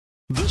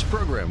This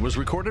program was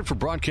recorded for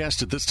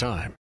broadcast at this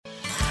time.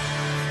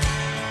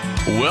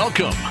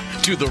 Welcome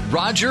to the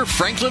Roger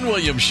Franklin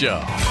Williams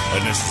Show.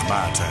 And this is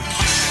my time.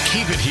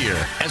 Keep it here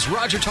as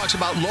Roger talks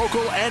about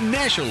local and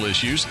national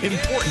issues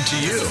important to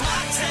you.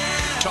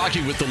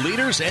 Talking with the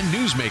leaders and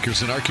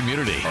newsmakers in our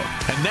community.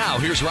 And now,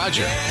 here's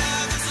Roger.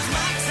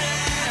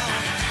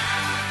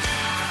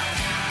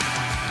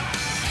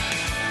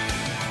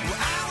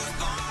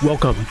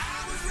 Welcome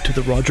to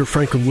the Roger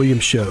Franklin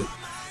Williams Show,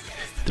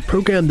 the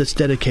program that's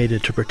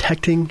dedicated to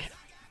protecting,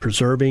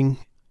 preserving,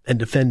 and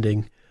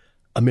defending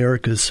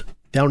America's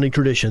founding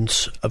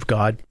traditions of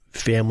God,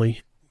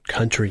 family,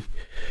 country.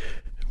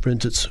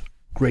 Friends, it's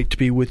great to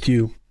be with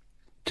you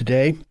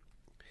today.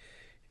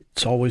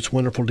 It's always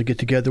wonderful to get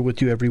together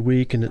with you every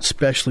week, and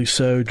especially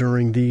so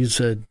during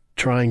these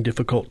trying,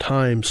 difficult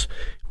times,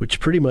 which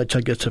pretty much,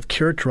 I guess, have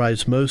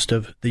characterized most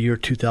of the year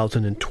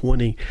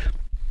 2020.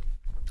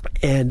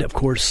 And, of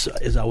course,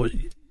 as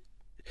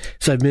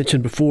I've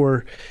mentioned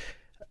before,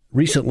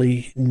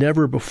 recently,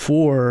 never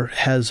before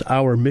has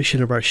our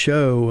mission of our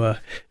show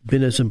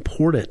been as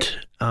important.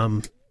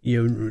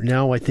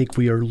 Now I think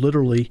we are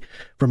literally,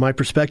 from my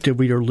perspective,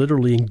 we are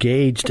literally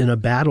engaged in a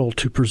battle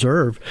to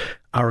preserve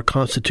our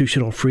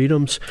constitutional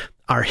freedoms,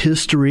 our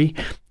history,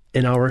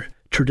 and our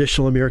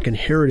traditional American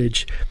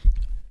heritage.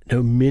 I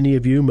know many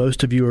of you,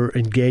 most of you are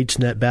engaged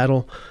in that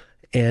battle,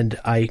 and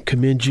I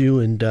commend you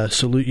and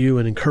salute you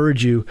and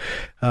encourage you.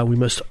 We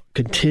must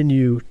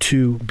continue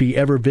to be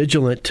ever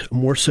vigilant,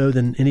 more so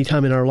than any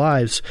time in our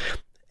lives,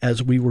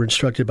 as we were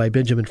instructed by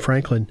Benjamin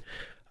Franklin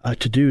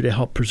to do to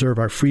help preserve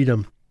our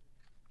freedom.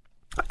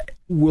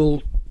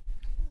 We'll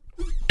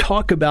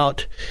talk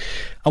about,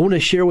 I want to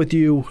share with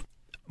you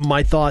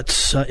my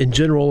thoughts in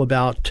general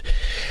about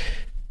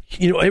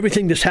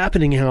everything that's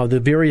happening now, the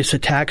various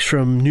attacks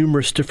from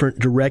numerous different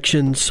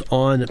directions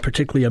on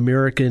particularly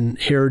American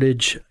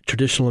heritage,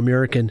 traditional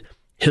American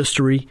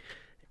history,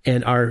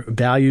 and our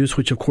values,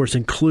 which of course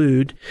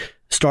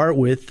start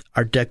with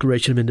our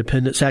Declaration of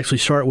Independence, actually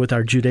start with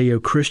our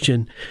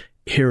Judeo-Christian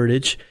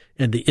heritage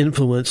and the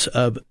influence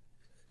of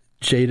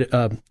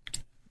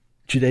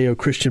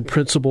Judeo-Christian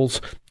principles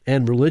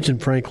and religion,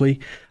 frankly,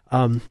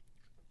 on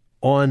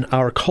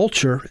our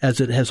culture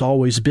as it has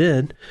always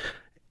been,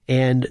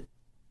 and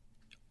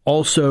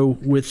also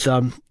with,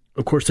 of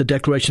course, the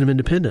Declaration of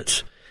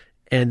Independence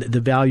and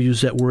the values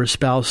that were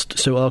espoused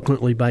so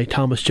eloquently by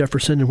Thomas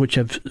Jefferson, and which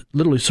have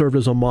literally served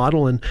as a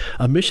model and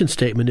a mission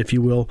statement, if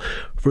you will,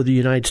 for the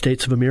United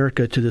States of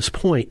America to this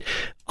point.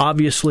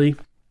 Obviously,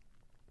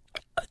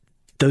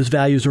 those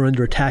values are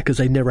under attack as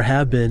they never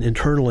have been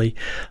internally,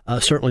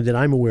 certainly that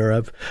I'm aware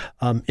of,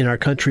 in our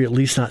country, at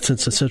least not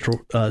since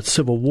the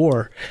Civil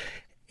War.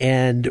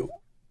 And,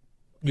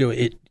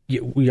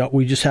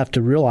 we just have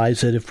to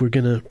realize that if we're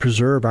going to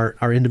preserve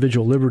our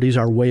individual liberties,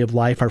 our way of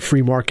life, our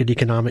free market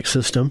economic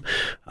system,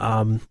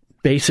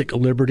 basic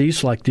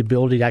liberties like the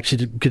ability to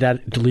actually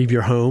to leave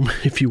your home,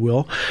 if you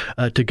will,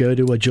 to go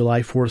to a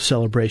July 4th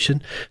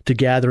celebration, to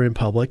gather in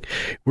public,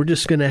 we're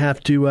just going to have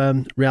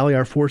to rally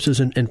our forces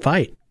and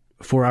fight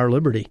for our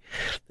liberty.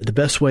 The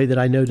best way that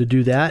I know to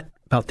do that,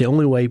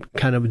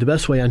 the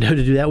best way I know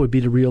to do that would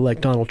be to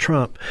reelect Donald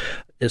Trump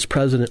as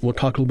president. We'll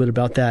talk a little bit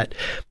about that.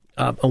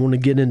 I want to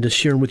get into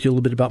sharing with you a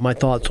little bit about my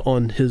thoughts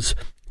on his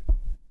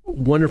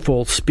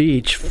wonderful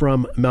speech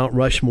from Mount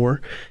Rushmore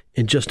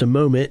in just a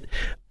moment.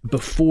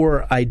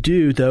 Before I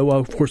do, though,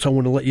 of course, I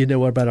want to let you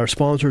know about our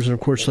sponsors, and of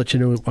course, let you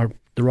know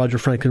the Roger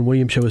Franklin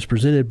Williams Show is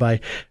presented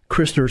by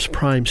Christner's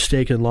Prime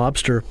Steak and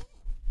Lobster.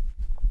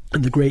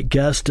 And the great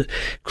guests,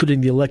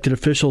 including the elected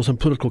officials and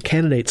political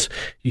candidates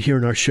you hear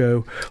in our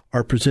show,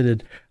 are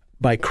presented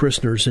by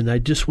Christner's. And I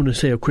just want to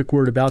say a quick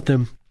word about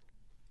them.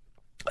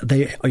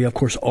 They, of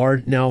course, are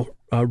now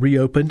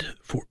reopened,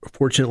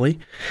 fortunately,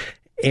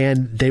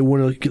 and they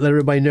want to let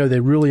everybody know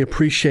they really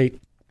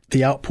appreciate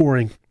the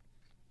outpouring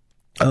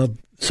of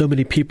so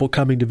many people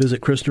coming to visit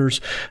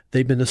Christner's.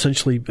 They've been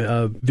essentially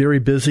very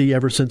busy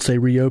ever since they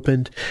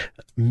reopened.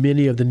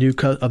 Many of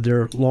of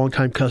their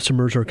longtime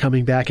customers are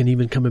coming back and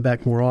even coming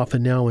back more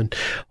often now. And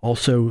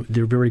also,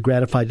 they're very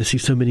gratified to see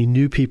so many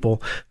new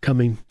people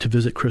coming to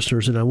visit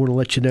Christner's. And I want to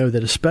let you know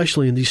that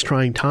especially in these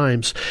trying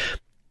times,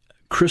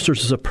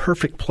 Christner's is a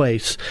perfect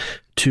place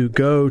to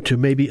go to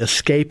maybe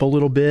escape a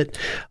little bit,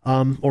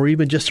 or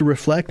even just to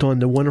reflect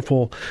on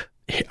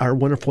our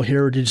wonderful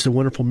heritage, the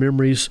wonderful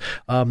memories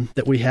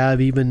that we have,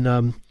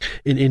 even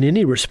in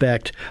any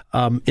respect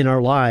in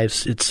our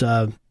lives. It's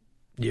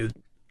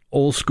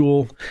old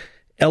school,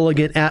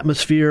 elegant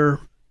atmosphere,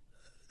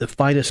 the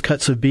finest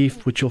cuts of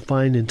beef, which you'll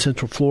find in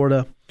Central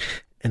Florida,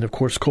 and of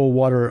course, cold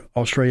water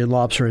Australian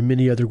lobster and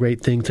many other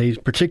great things. They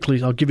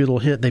particularly, I'll give you a little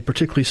hint, they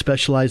particularly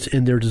specialize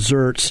in their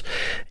desserts,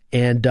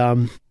 and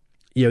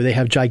they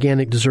have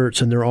gigantic desserts,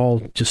 and they're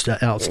all just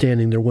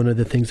outstanding. They're one of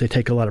the things they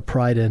take a lot of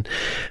pride in.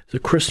 The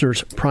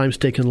Christner's Prime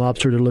Steak and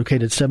Lobster, they're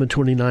located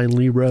 729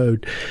 Lee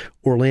Road,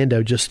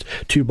 Orlando, just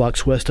 2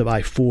 blocks west of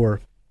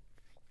I-4.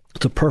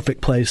 It's a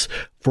perfect place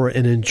for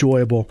an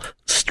enjoyable,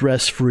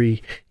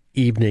 stress-free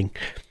evening.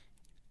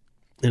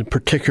 And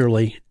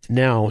particularly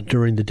now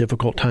during the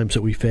difficult times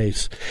that we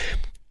face.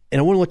 And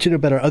I want to let you know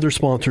about our other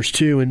sponsors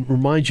too, and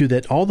remind you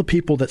that all the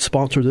people that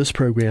sponsor this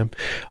program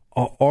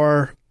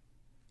are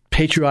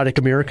patriotic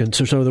Americans.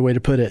 There's no other way to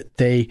put it.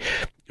 They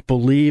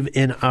believe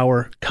in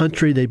our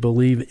country. They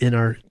believe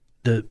in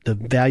the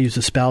values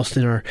espoused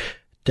in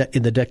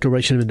in the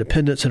Declaration of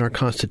Independence and our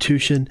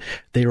Constitution.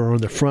 They are on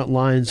the front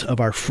lines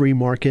of our free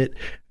market,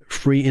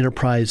 free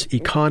enterprise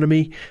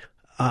economy.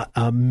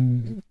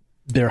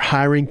 They're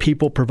hiring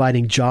people,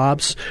 providing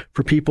jobs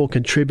for people,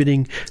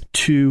 contributing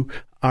to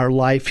our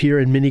life here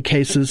in many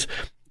cases,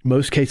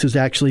 most cases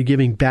actually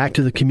giving back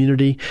to the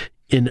community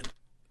in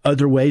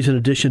other ways in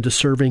addition to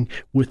serving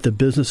with the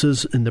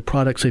businesses and the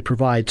products they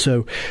provide.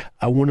 So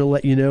I want to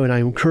let you know, and I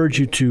encourage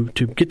you to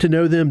get to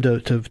know them,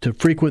 to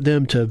frequent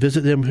them, to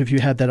visit them if you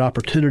have that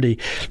opportunity.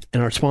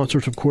 And our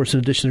sponsors, of course, in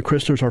addition to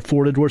Christner's, are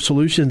Florida Door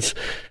Solutions,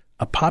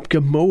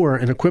 Apopka Mower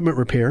and Equipment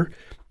Repair,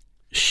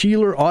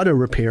 Sheeler Auto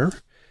Repair,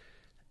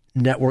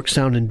 Network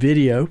Sound and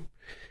Video,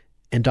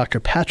 and Dr.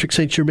 Patrick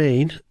St.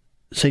 Germain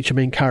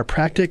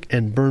Chiropractic,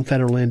 and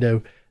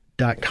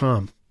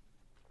BurnFatOrlando.com.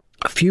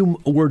 A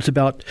few words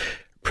about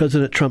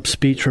President Trump's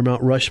speech from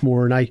Mount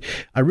Rushmore, and I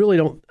really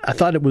don't. I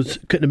thought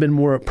couldn't have been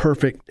more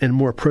perfect and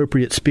more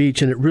appropriate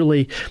speech, and it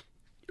really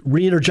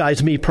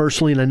re-energized me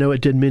personally, and I know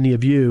it did many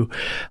of you.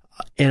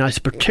 And I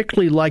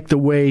particularly like the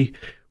way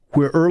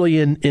where early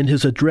in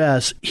his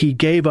address he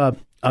gave a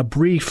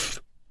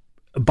brief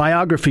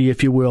biography,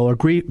 if you will, or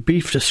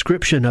brief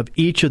description of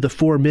each of the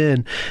four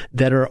men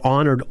that are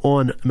honored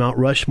on Mount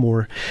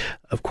Rushmore.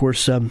 Of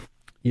course,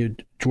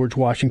 George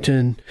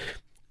Washington,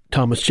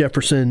 Thomas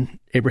Jefferson,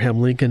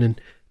 Abraham Lincoln, and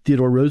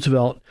Theodore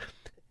Roosevelt,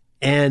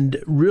 and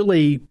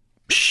really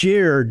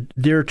shared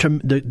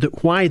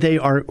why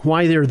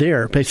they're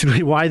there,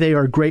 basically why they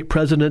are great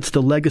presidents,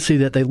 the legacy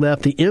that they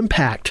left, the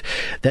impact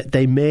that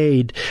they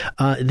made,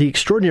 the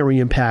extraordinary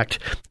impact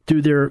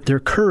through their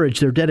courage,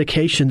 their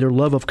dedication, their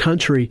love of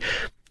country,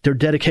 their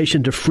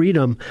dedication to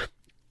freedom,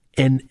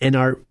 and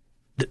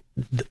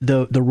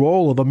the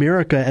role of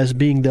America as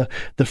being the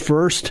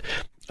first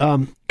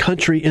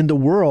country in the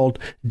world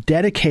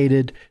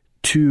dedicated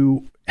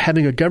to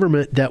having a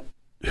government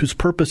whose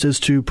purpose is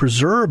to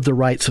preserve the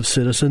rights of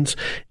citizens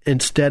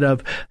instead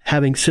of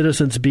having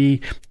citizens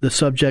be the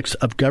subjects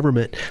of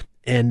government,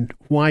 and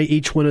why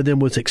each one of them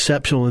was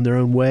exceptional in their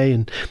own way.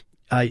 And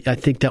I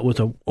think that was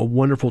a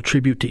wonderful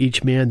tribute to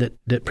each man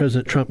that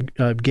President Trump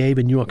gave.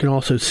 And you can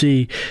also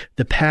see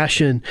the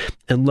passion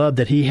and love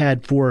that he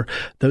had for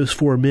those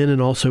four men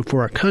and also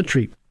for our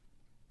country.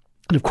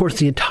 And of course,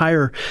 the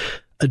entire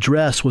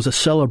address was a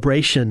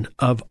celebration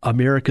of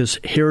America's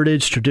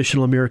heritage,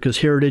 traditional America's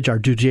heritage, our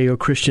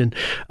Judeo-Christian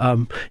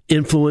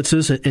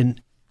influences and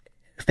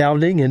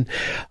founding. And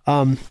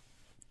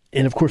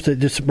of course,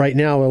 just right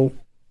now, I'll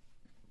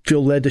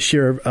feel led to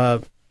share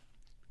a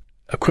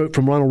quote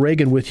from Ronald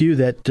Reagan with you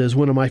that is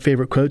one of my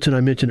favorite quotes, and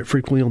I mention it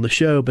frequently on the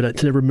show, but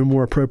it's never been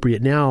more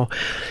appropriate now.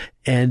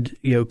 And,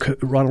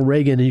 Ronald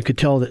Reagan, and you could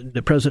tell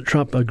that President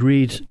Trump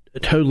agreed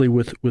totally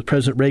with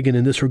President Reagan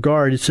in this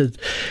regard. It says,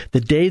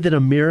 "The day that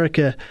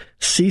America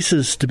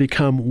ceases to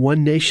become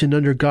one nation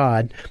under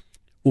God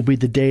will be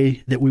the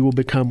day that we will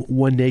become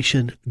one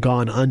nation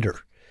gone under."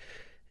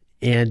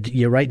 And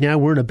right now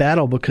we're in a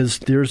battle because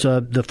there's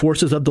the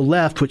forces of the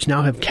left, which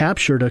now have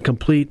captured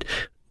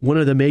one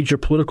of the major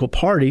political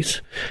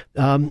parties,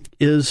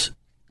 is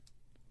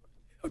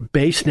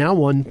based now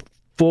on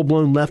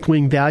full-blown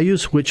left-wing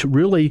values, which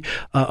really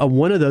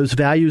one of those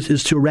values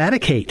is to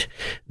eradicate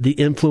the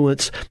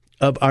influence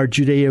of our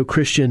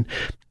Judeo-Christian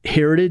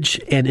heritage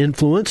and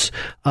influence,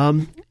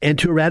 and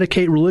to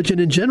eradicate religion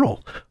in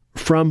general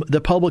from the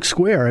public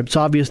square. It's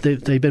obvious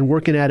they've been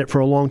working at it for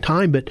a long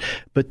time, but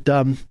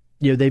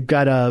they've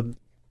got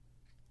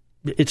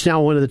it's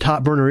now one of the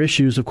top burner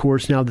issues, of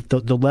course, now that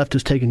the left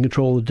is taking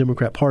control of the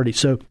Democrat Party.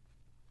 So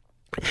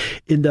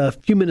in the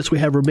few minutes we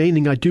have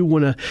remaining, I do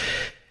want to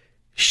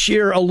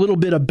share a little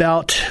bit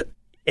about,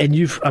 and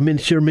I'm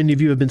sure many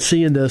of you have been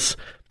seeing this,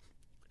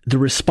 the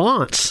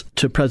response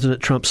to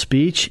President Trump's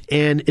speech,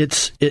 and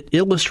it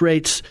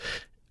illustrates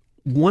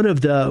one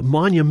of the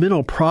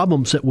monumental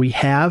problems that we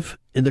have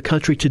in the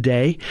country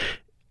today,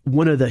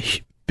 one of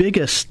the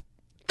biggest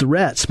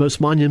threats, most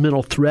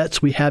monumental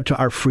threats we have to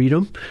our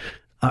freedom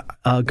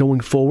going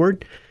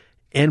forward.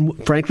 And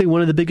frankly,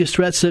 one of the biggest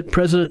threats that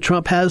President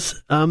Trump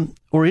has,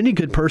 or any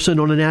good person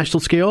on a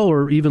national scale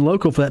or even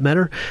local for that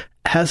matter,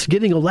 has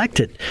getting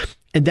elected.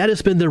 And that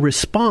has been the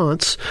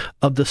response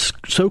of the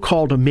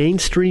so-called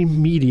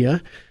mainstream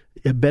media,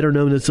 better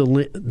known as the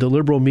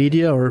liberal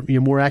media, or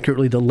more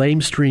accurately, the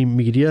lamestream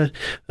media,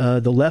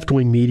 the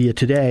left-wing media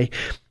today,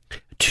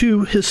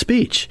 to his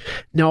speech.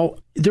 Now,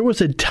 there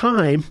was a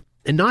time,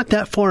 and not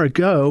that long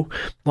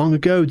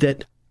ago,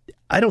 that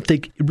I don't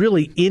think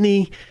really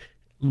any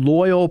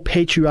loyal,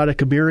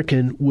 patriotic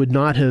American would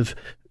not have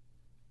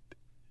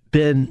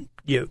been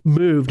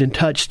moved and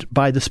touched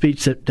by the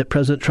speech that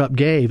President Trump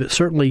gave. It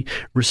certainly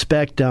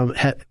respect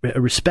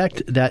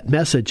that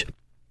message.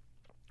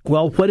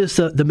 Well, what is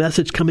the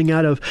message coming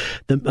out of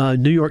the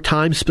New York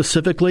Times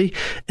specifically?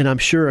 And I'm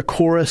sure a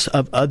chorus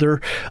of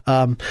other,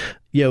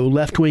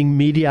 left-wing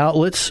media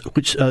outlets,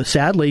 which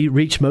sadly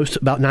reach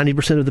about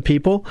 90% of the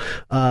people.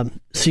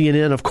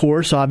 CNN, of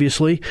course,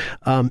 obviously,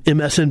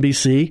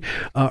 MSNBC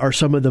are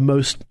some of the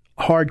most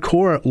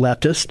hardcore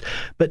leftists.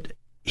 But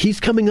he's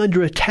coming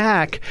under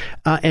attack,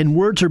 and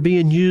words are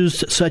being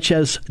used such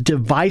as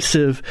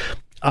divisive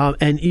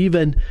and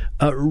even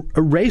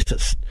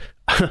racist.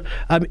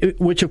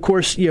 Which, of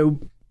course,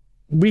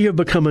 we have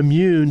become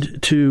immune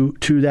to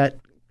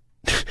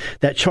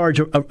that charge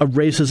of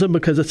racism,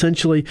 because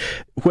essentially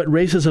what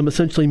racism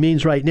essentially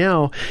means right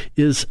now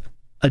is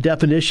a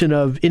definition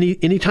of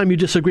anytime you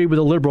disagree with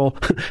a liberal,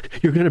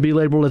 you're going to be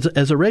labeled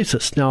as a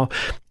racist. Now,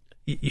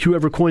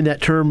 whoever coined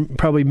that term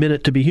probably meant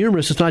it to be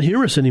humorous. It's not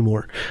humorous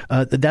anymore.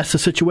 That's the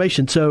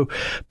situation. So,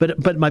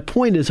 but my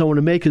point I want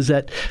to make is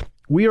that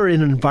we are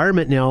in an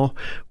environment now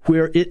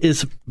where it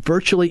is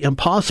virtually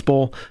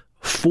impossible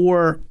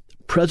for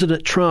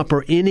President Trump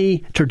or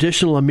any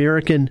traditional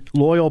American,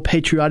 loyal,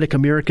 patriotic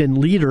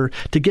American leader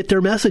to get their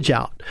message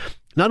out.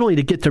 Not only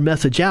to get their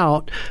message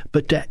out,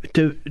 but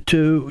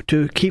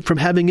to keep from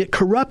having it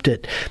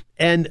corrupted.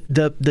 And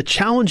the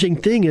challenging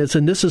thing is,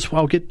 and this is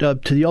I'll get to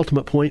the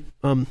ultimate point,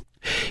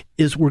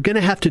 is we're going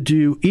to have to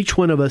do, each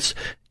one of us,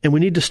 and we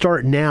need to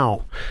start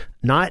now,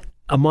 not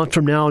a month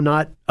from now,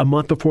 not a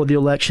month before the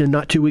election,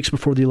 not 2 weeks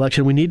before the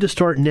election. We need to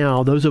start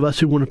now, those of us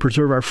who want to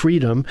preserve our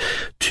freedom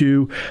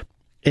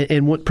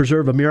and want to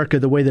preserve America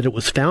the way that it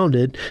was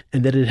founded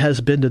and that it has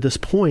been to this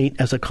point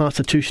as a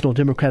constitutional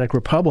democratic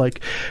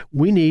republic.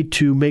 We need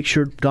to make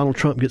sure Donald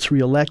Trump gets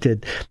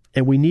reelected,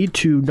 and we need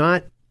to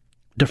not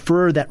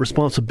defer that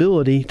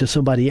responsibility to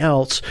somebody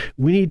else.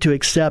 We need to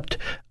accept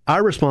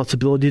our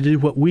responsibility to do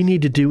what we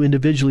need to do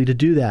individually to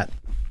do that.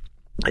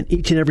 And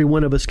each and every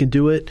one of us can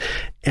do it.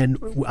 And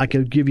I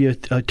could give you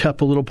a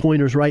couple little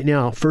pointers right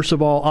now. First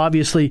of all,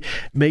 obviously,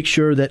 make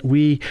sure that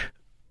we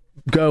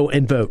go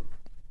and vote.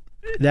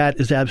 That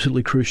is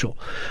absolutely crucial.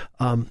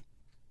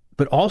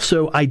 But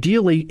also,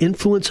 ideally,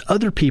 influence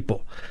other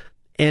people.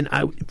 And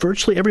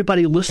virtually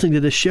everybody listening to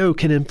this show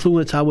can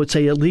influence, I would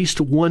say, at least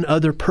one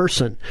other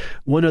person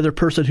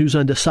who's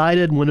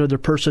undecided, one other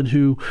person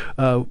who,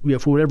 for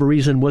whatever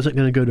reason, wasn't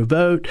going to go to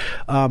vote.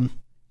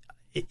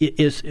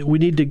 We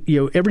need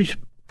to, every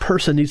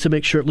person needs to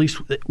make sure at least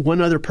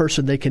one other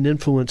person they can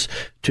influence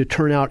to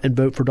turn out and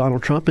vote for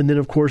Donald Trump. And then,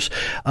 of course,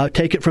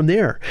 take it from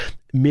there.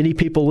 Many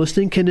people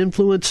listening can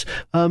influence,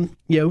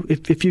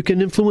 if you can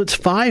influence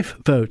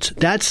 5 votes,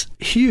 that's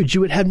huge.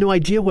 You would have no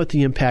idea what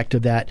the impact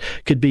of that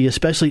could be,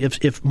 especially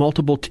if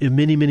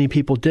many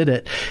people did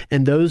it.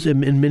 And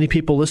many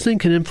people listening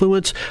can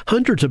influence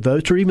hundreds of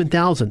votes or even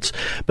thousands.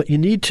 But you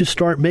need to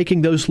start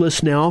making those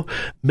lists now.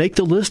 Make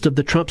the list of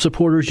the Trump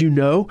supporters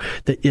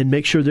and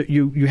make sure that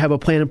you have a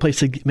plan in place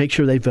to make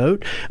sure they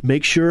vote.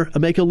 Make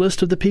a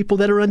list of the people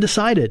that are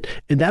undecided.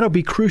 And that'll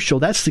be crucial.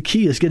 That's the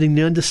key, is getting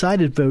the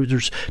undecided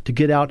voters to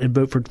get out and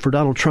vote for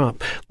Donald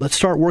Trump. Let's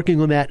start working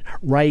on that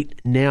right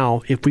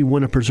now if we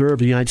want to preserve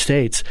the United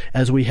States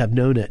as we have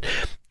known it.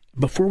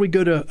 Before we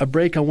go to a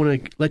break, I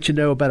want to let you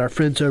know about our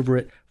friends over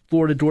at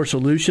Florida Door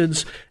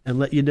Solutions, and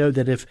let you know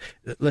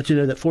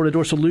that Florida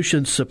Door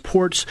Solutions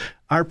supports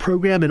our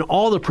program and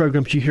all the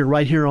programs you hear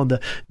right here on the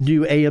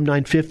new AM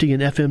 950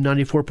 and FM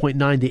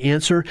 94.9 The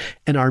Answer,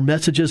 and our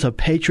messages of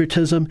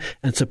patriotism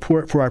and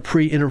support for our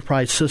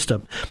pre-enterprise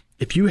system.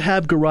 If you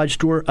have garage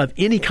door of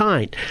any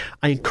kind,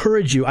 I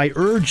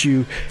urge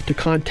you to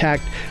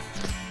contact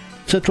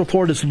Central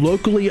Florida's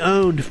locally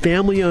owned,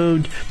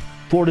 family-owned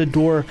Florida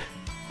Door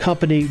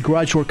Company,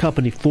 garage door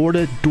company,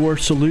 Florida Door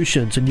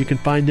Solutions, and you can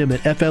find them at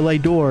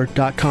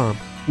fladoor.com.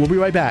 We'll be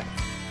right back.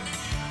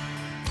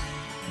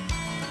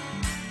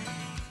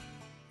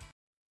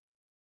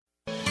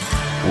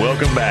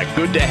 Welcome back.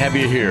 Good to have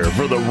you here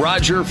for the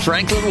Roger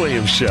Franklin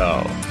Williams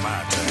Show.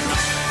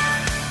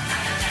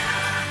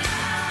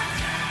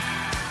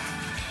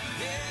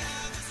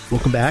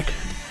 Welcome back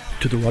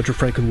to the Roger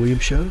Franklin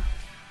Williams Show.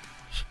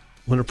 It's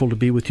wonderful to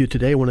be with you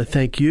today. I want to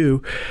thank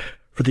you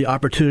for the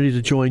opportunity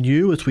to join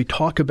you as we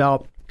talk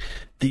about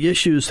the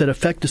issues that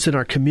affect us in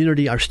our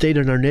community, our state,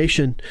 and our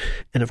nation,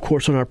 and of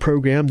course on our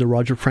program, the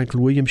Roger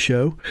Franklin Williams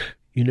Show.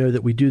 You know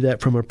that we do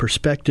that from a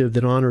perspective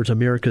that honors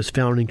America's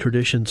founding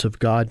traditions of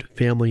God,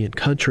 family, and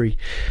country.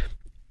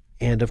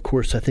 And of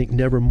course, I think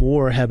never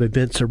more have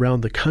events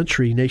around the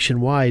country,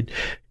 nationwide,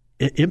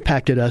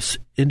 impacted us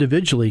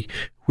individually,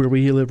 where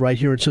we live right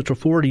here in Central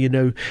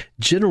Florida.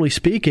 Generally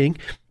speaking,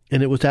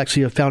 and it was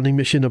actually a founding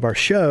mission of our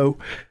show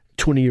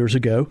 21 years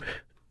ago,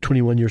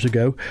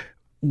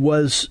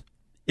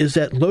 is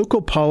that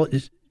local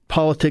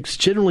politics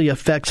generally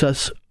affects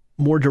us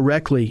more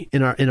directly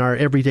in our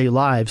everyday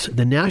lives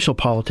than national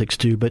politics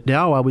do. But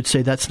now I would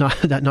say that's not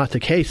the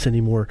case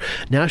anymore.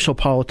 National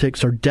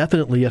politics are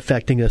definitely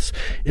affecting us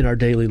in our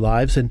daily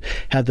lives and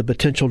have the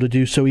potential to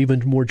do so even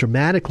more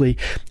dramatically,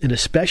 and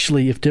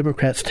especially if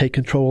Democrats take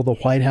control of the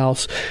White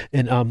House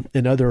and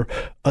other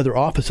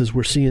offices.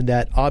 We're seeing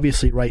that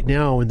obviously right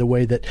now in the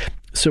way that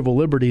civil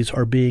liberties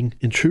are being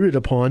intruded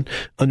upon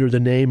under the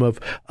name of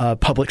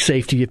public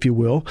safety, if you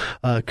will.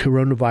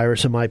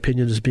 Coronavirus, in my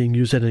opinion, is being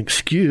used as an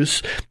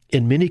excuse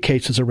in many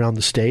cases around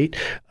the state.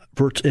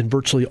 In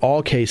virtually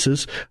all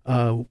cases,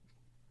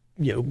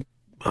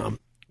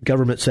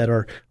 governments that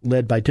are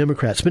led by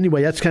Democrats. But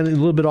anyway, that's kind of a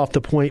little bit off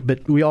the point,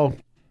 but we all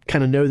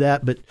kind of know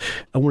that. But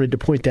I wanted to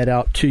point that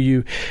out to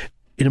you.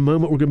 In a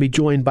moment, we're going to be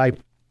joined by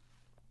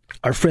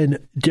our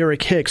friend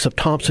Derek Hicks of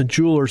Thompson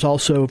Jewelers.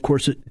 Also, of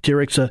course,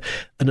 Derek's an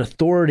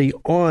authority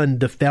on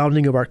the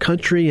founding of our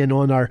country and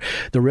on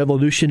the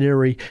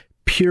Revolutionary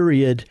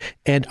period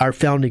and our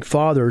founding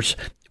fathers.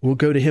 We'll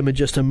go to him in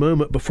just a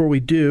moment. Before we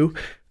do,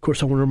 of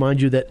course, I want to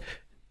remind you that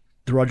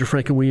the Roger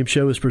Franklin Williams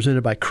Show is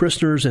presented by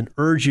Christner's, and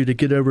urge you to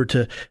get over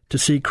to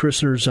see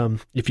Christner's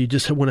if you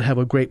just want to have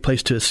a great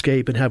place to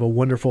escape and have a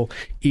wonderful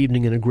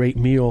evening and a great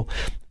meal.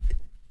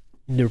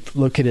 They're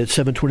located at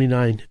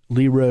 729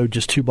 Lee Road,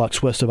 just 2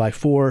 blocks west of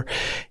I-4.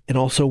 And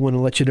also want to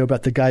let you know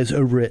about the guys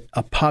over at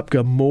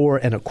Apopka Mower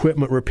and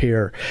Equipment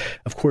Repair.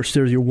 Of course,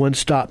 they're your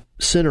one-stop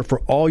center for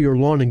all your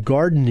lawn and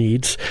garden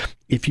needs.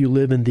 If you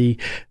live in the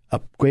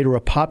greater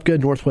Apopka,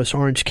 Northwest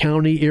Orange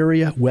County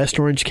area, West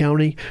Orange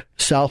County,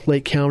 South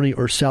Lake County,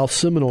 or South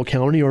Seminole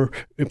County, or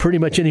pretty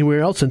much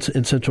anywhere else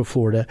in Central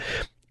Florida,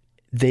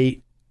 they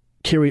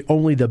carry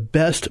only the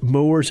best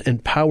mowers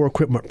and power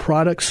equipment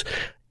products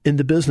in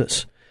the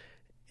business.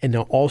 And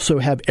they'll also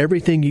have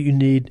everything you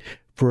need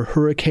for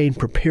hurricane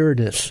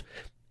preparedness,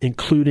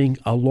 including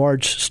a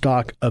large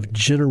stock of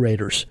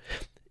generators.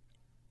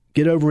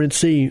 Get over and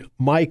see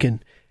Mike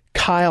and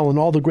Kyle and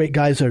all the great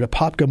guys at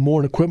Apopka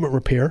Mower and Equipment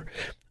Repair.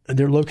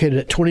 They're located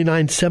at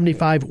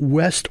 2975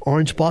 West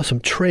Orange Blossom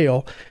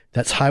Trail.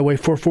 That's Highway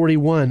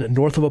 441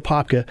 north of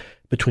Apopka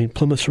between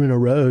Plymouth Serena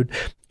Road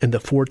and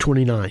the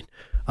 429.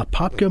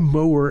 Apopka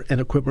Mower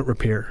and Equipment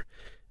Repair.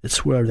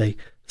 It's where they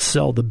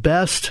sell the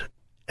best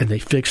and they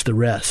fix the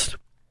rest.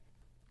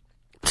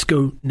 Let's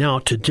go now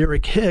to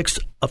Derek Hicks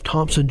of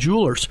Thompson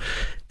Jewelers.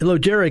 Hello,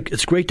 Derek.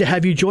 It's great to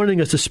have you joining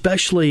us,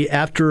 especially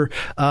after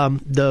in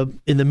the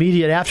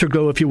immediate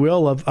afterglow, if you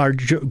will, of our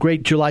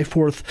great July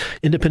 4th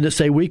Independence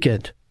Day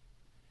weekend.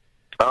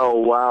 Oh,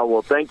 wow.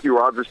 Well, thank you,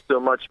 Roger, so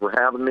much for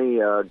having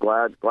me.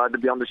 Glad to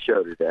be on the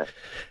show today.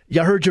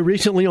 Yeah, I heard you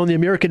recently on the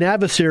American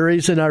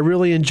Adversaries, and I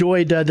really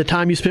enjoyed the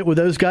time you spent with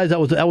those guys. That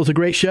was a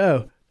great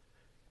show.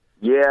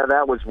 Yeah,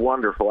 that was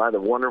wonderful. I had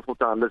a wonderful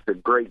time. This is a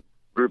great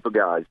group of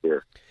guys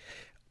here.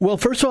 Well,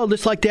 first of all, I'd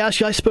just like to ask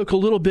you, I spoke a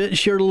little bit,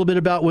 shared a little bit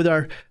about with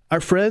our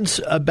friends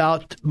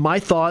about my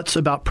thoughts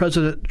about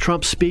President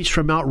Trump's speech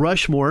from Mount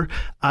Rushmore.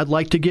 I'd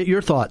like to get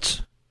your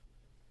thoughts.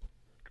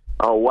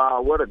 Oh,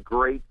 wow. What a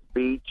great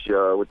speech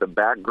with the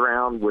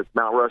background, with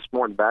Mount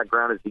Rushmore in the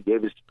background as he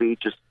gave his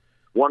speech. Just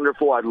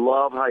wonderful. I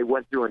love how he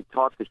went through and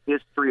talked the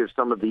history of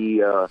some of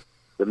the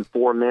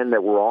 4 men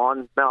that were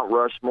on Mount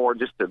Rushmore.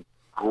 Just a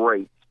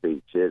great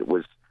speech. It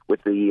was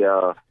with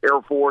the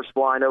Air Force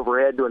flying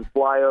overhead doing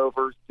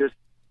flyovers.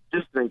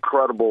 Just an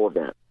incredible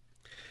event.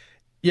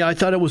 Yeah, I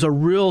thought it was a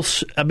real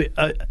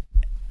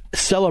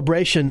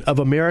celebration of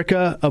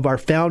America, of our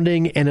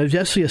founding, and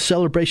actually a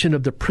celebration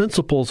of the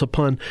principles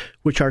upon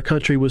which our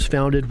country was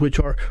founded, which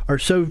are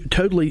so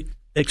totally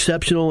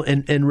exceptional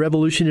and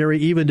revolutionary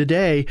even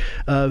today,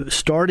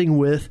 starting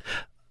with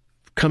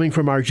coming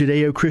from our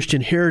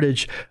Judeo-Christian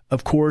heritage,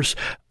 of course,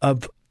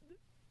 of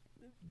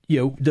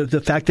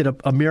the fact that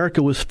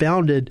America was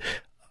founded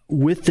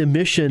with the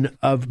mission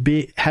of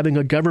having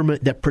a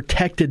government that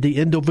protected the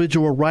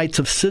individual rights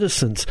of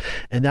citizens,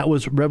 and that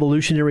was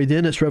revolutionary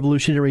then. It's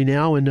revolutionary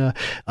now, and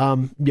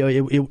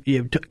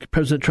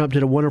President Trump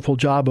did a wonderful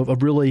job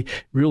of really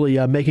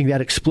making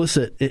that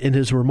explicit in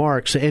his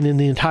remarks and in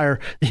the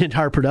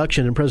entire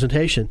production and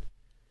presentation.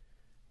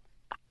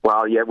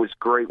 Wow, yeah, it was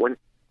great.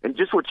 And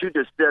just what you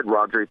just said,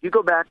 Roger, if you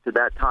go back to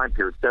that time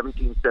period,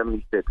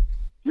 1776,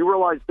 you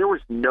realize there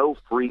was no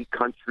free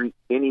country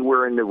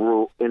anywhere in the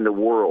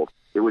world.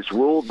 It was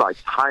ruled by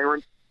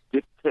tyrants,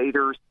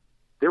 dictators.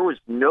 There was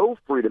no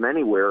freedom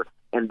anywhere.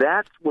 And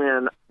that's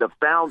when the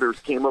founders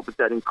came up with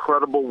that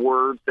incredible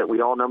words that we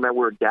all know, that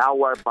we're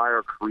endowed by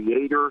our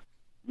Creator.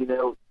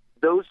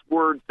 Those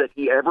words that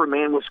every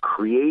man was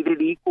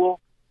created equal.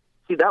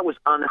 See, that was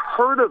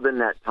unheard of in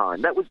that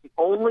time. That was the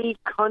only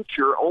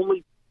country,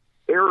 only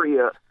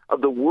area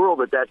of the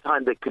world at that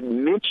time that could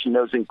mention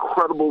those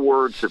incredible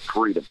words of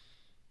freedom.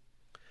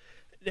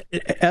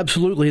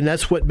 Absolutely, and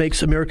that's what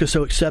makes America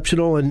so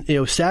exceptional.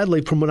 And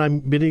sadly, from what I'm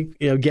beginning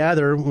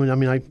gather,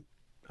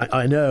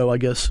 I know, I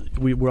guess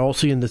we're all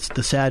seeing the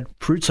sad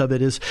fruits of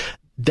it, is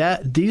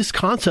that these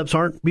concepts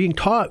aren't being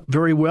taught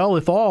very well,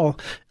 if all,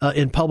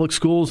 in public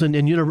schools and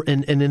in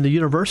the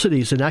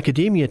universities and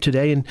academia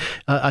today. And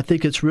I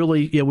think it's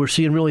really, we're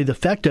seeing really the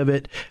effect of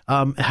it.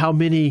 How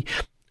many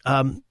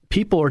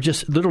people are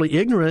just literally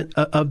ignorant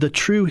of the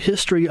true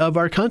history of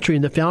our country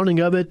and the founding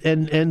of it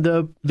and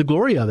the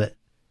glory of it.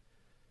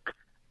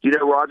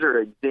 Roger,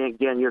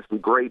 again, you have some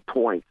great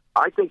points.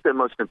 I think the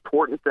most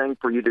important thing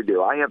for you to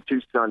do, I have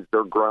 2 sons,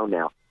 they're grown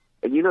now,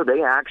 and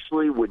they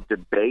actually would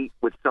debate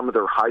with some of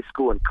their high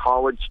school and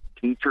college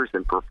teachers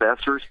and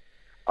professors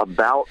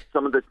about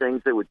some of the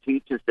things they would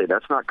teach and say,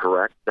 that's not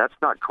correct, that's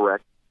not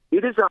correct.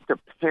 It is up to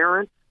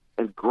parents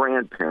and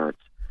grandparents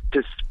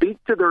to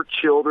speak to their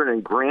children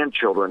and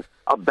grandchildren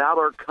about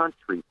our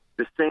country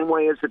the same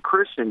way as a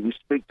Christian you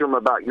speak to them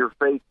about your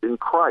faith in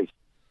Christ.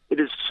 It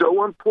is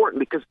so important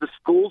because the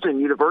schools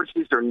and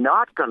universities are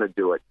not going to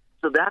do it.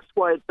 So that's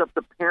why it's up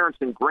to parents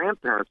and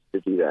grandparents to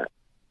do that.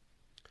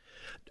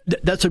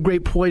 That's a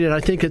great point, and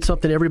I think it's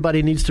something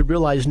everybody needs to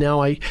realize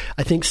now. I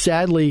think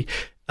sadly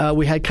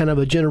we had kind of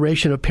a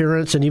generation of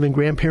parents and even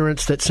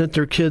grandparents that sent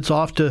their kids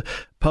off to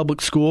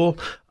public school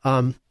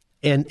and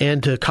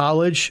to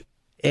college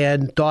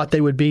and thought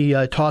they would be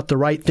taught the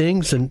right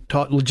things and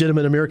taught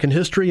legitimate American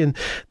history, and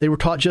they were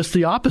taught just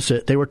the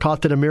opposite. They were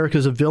taught that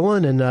America's a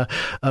villain and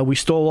we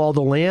stole all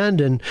the land,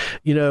 and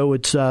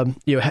it's a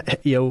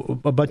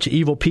bunch of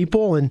evil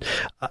people. And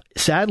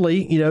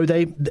sadly,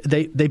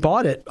 they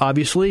bought it,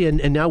 obviously,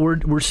 and now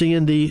we're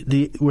seeing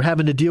we're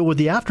having to deal with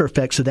the after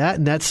effects of that,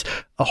 and that's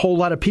a whole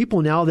lot of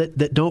people now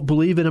that don't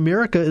believe in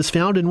America is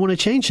found and want to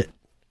change it.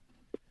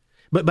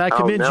 But I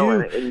commend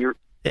you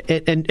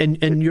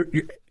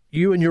and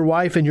you and your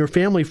wife and your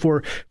family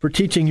for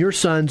teaching your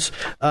sons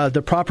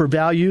the proper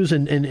values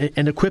and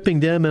equipping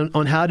them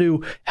on how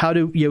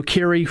to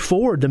carry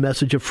forward the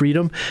message of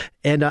freedom.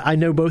 And I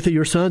know both of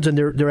your sons, and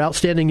they're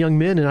outstanding young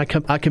men, and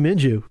I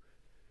commend you.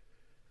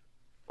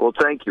 Well,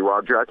 thank you,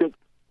 Roger. I think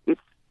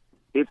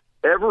if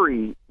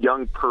every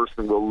young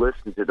person will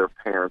listen to their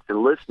parents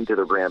and listen to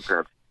their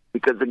grandparents,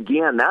 because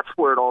again, that's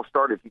where it all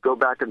started. If you go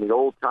back in the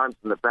old times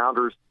when the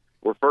founders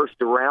were first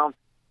around,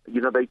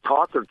 they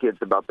taught their kids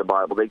about the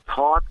Bible. They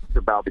talked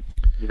about,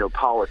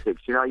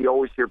 politics. You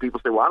always hear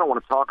people say, well, I don't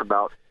want to talk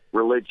about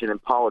religion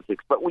and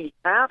politics, but we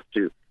have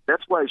to.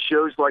 That's why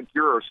shows like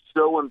yours are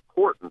so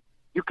important.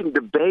 You can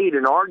debate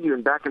and argue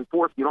and back and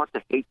forth. You don't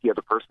have to hate the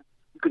other person.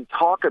 You can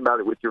talk about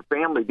it with your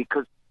family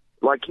because,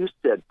 like you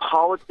said,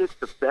 politics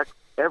affects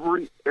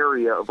every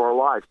area of our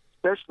lives,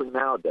 especially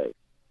nowadays.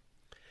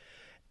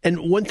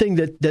 And one thing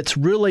that's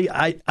really,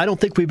 I don't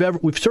think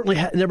we've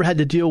certainly never had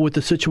to deal with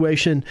the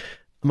situation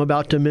I'm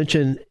about to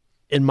mention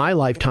in my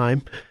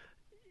lifetime,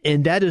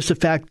 and that is the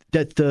fact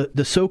that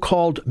the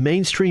so-called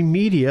mainstream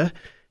media,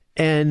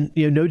 and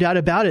no doubt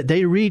about it,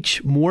 they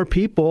reach more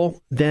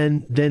people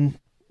than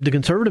the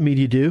conservative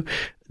media do,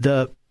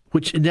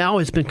 which now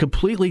has been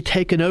completely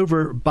taken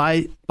over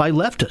by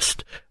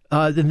leftists.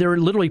 And they're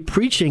literally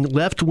preaching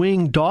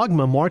left-wing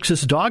dogma,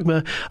 Marxist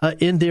dogma,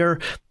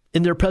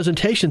 in their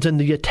presentations,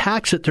 and the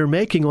attacks that they're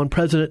making on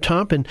President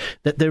Trump and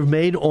that they've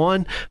made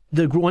on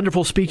the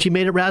wonderful speech he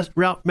made at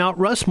Mount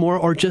Rushmore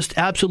are just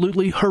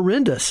absolutely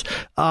horrendous.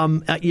 I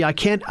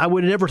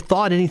would have never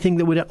thought anything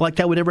like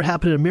that would ever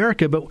happen in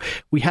America, but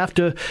we have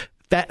to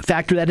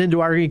factor that into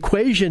our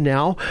equation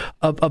now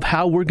of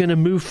how we're going to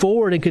move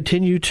forward and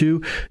continue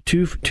to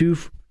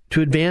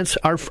advance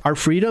our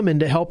freedom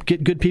and to help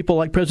get good people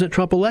like President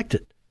Trump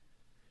elected.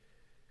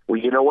 Well,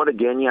 you know what?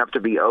 Again, you have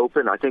to be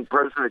open. I think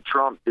President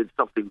Trump did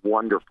something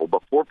wonderful.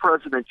 Before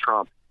President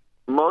Trump,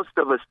 most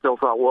of us still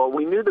thought, well,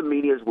 we knew the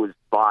media was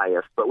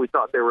biased, but we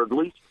thought they were at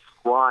least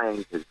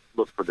trying to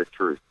look for the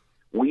truth.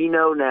 We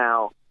know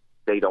now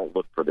they don't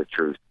look for the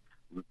truth.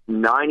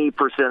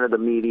 90% of the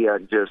media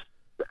just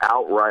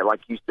outright,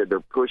 like you said,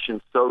 they're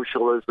pushing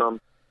socialism.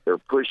 They're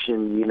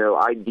pushing,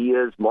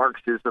 ideas,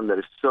 Marxism that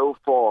is so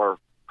far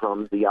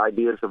from the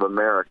ideas of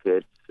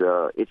America.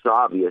 It's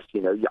obvious,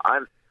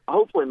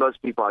 Hopefully most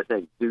people, I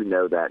think, do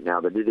know that now,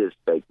 that it is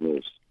fake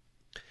news.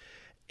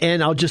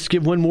 And I'll just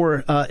give one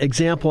more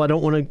example. I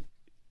don't want to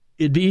 –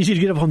 it'd be easy to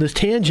get off on this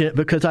tangent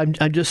because I'm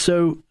just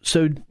so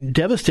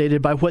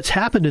devastated by what's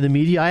happened to the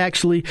media. I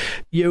actually,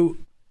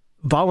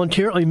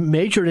 voluntarily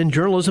majored in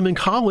journalism in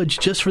college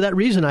just for that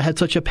reason. I had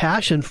such a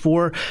passion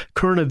for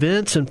current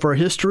events and for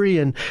history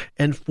and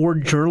for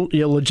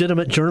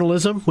legitimate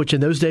journalism, which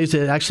in those days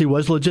it actually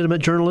was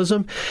legitimate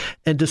journalism.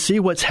 And to see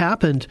what's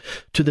happened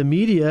to the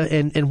media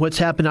and what's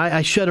happened,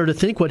 I shudder to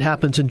think what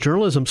happens in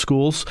journalism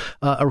schools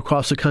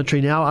across the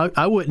country now.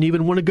 I wouldn't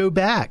even want to go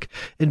back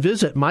and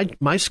visit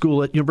my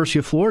school at University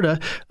of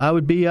Florida. I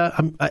would be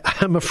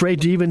I'm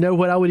afraid to even know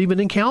what I would even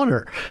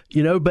encounter,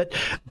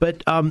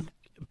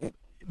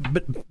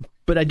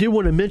 But I do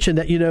want to mention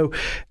that,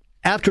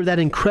 after that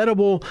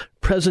incredible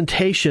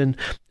presentation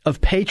of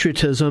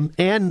patriotism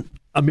and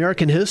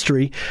American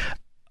history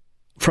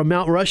from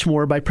Mount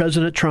Rushmore by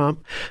President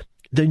Trump,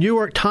 the New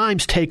York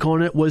Times take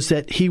on it was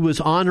that he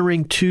was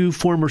honoring 2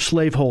 former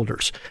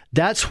slaveholders.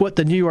 That's what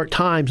the New York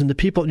Times and the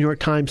people at New York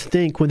Times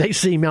think when they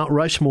see Mount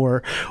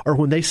Rushmore or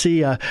when they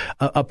see a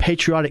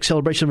patriotic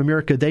celebration of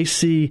America. They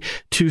see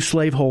 2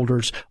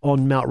 slaveholders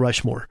on Mount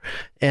Rushmore.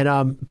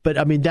 And but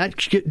I mean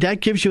that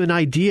gives you an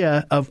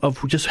idea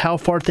of just how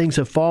far things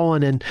have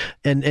fallen and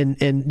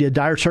the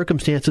dire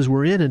circumstances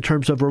we're in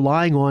terms of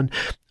relying on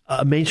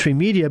mainstream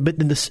media. But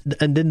then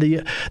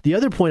the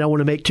other point I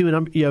want to make too,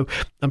 and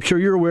I'm sure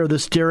you're aware of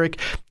this,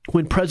 Derek,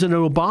 when President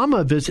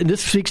Obama visited, and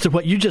this speaks to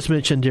what you just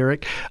mentioned,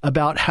 Derek,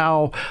 about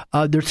how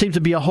there seems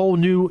to be a whole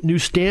new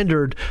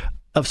standard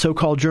of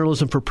so-called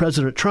journalism for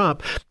President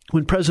Trump.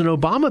 When President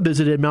Obama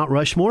visited Mount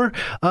Rushmore,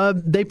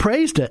 they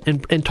praised it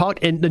and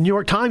talked. And the New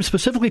York Times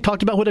specifically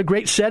talked about what a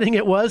great setting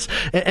it was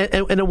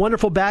and a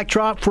wonderful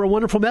backdrop for a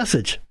wonderful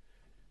message.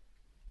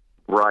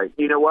 Right.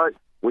 You know what?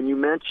 When you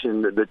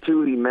mentioned the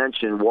two he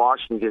mentioned,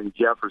 Washington and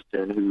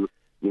Jefferson, who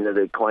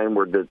they claim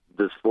were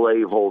the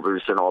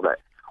slaveholders and all that.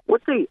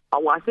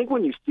 I think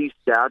when you see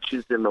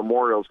statues and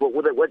memorials,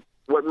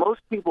 what most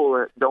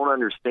people don't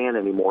understand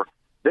anymore.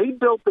 They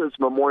built those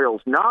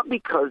memorials not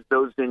because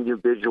those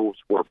individuals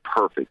were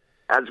perfect.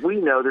 As we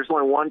know, there's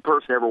only one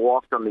person ever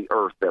walked on the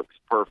earth that was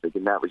perfect,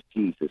 and that was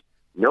Jesus.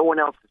 No one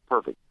else is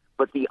perfect.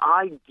 But the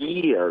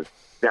ideas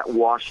that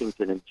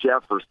Washington and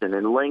Jefferson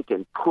and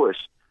Lincoln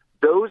pushed,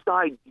 those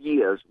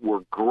ideas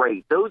were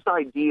great. Those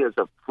ideas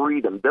of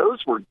freedom,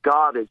 those were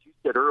God, as you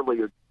said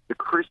earlier, the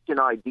Christian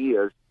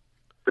ideas.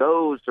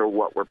 Those are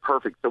what were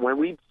perfect. So when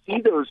we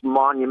see those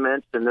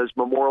monuments and those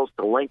memorials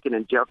to Lincoln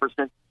and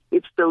Jefferson,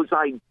 it's those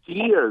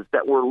ideas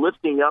that we're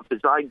lifting up as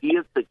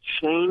ideas that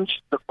changed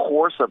the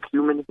course of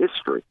human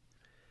history.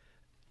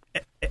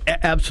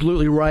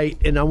 Absolutely right.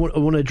 And I want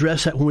to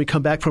address that when we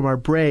come back from our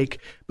break,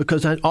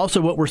 because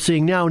also what we're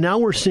seeing now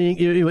we're seeing,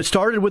 it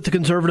started with the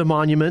conservative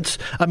monuments,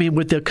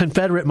 with the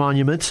Confederate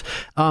monuments,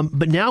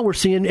 but now we're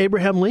seeing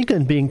Abraham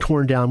Lincoln being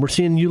torn down. We're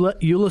seeing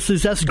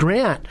Ulysses S.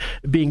 Grant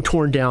being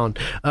torn down.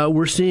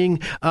 We're seeing,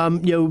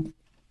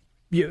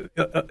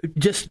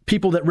 just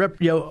people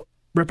that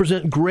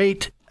represent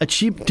great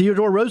achievement.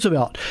 Theodore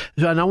Roosevelt.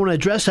 And I want to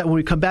address that when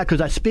we come back,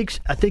 because I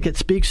think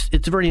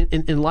it's very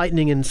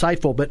enlightening and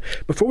insightful. But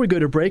before we go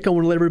to break, I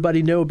want to let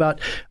everybody know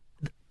about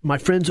my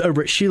friends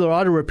over at Sheeler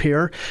Auto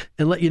Repair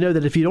and let you know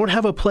that if you don't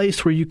have a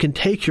place where you can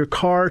take your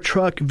car,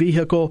 truck,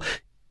 vehicle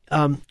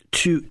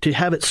to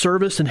have it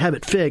serviced and have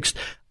it fixed,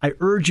 I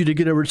urge you to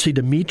get over to see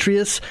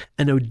Demetrius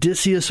and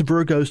Odysseus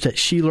Burgos at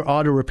Sheeler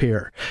Auto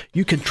Repair.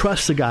 You can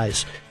trust the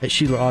guys at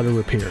Sheeler Auto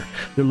Repair.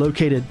 They're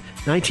located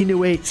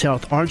 1908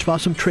 South Orange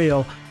Blossom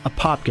Trail,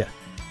 Apopka.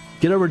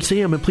 Get over and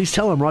see them, and please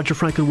tell them Roger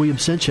Franklin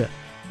Williams sent you.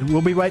 And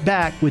we'll be right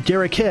back with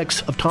Derek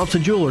Hicks of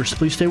Thompson Jewelers.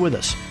 Please stay with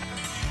us.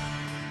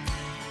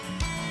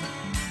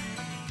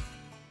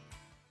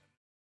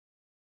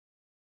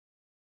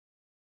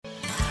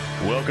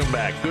 Welcome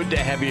back. Good to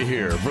have you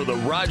here for the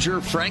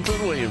Roger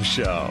Franklin Williams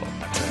Show.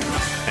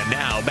 And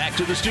now back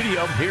to the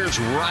studio. Here's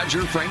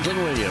Roger Franklin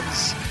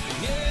Williams.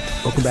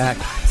 Welcome back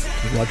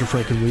to the Roger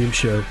Franklin Williams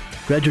Show.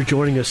 Glad you're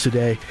joining us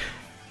today.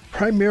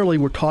 Primarily,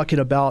 we're talking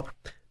about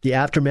the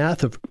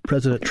aftermath of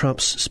President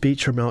Trump's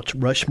speech from Mount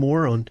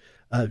Rushmore on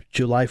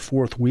July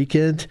 4th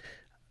weekend.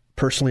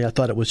 Personally, I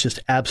thought it was just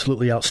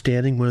absolutely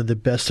outstanding. One of the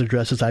best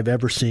addresses I've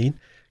ever seen.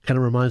 Kind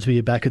of reminds me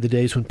of back in the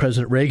days when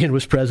President Reagan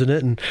was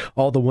president and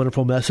all the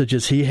wonderful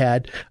messages he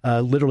had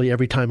literally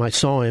every time I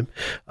saw him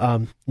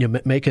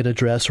make an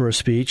address or a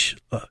speech.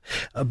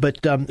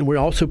 But we're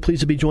also pleased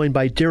to be joined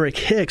by Derek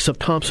Hicks of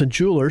Thompson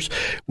Jewelers.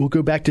 We'll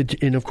go back to,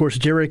 and of course,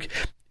 Derek,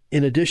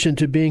 in addition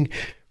to being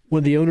one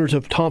of the owners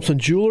of Thompson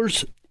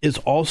Jewelers, is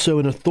also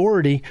an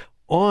authority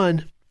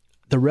on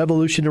the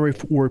Revolutionary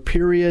War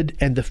period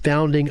and the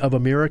founding of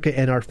America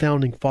and our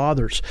founding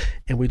fathers.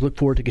 And we look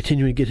forward to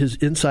continuing to get his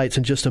insights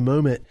in just a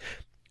moment.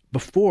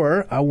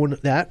 Before I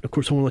want that, of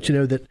course, I want to let you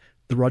know that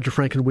the Roger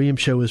Franklin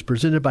Williams Show is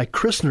presented by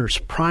Christner's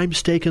Prime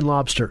Steak and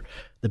Lobster,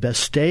 the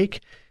best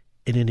steak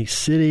in any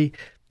city,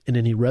 in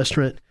any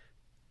restaurant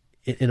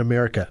in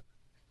America.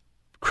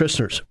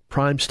 Christner's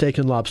Prime Steak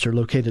and Lobster,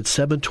 located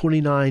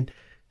 729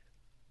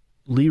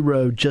 Lee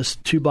Road,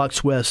 just 2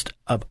 blocks west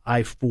of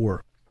I-4.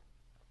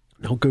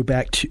 I'll go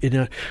back to,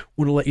 and I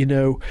want to let you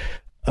know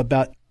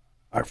about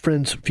our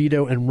friends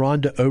Vito and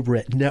Rhonda over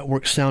at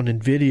Network Sound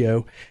and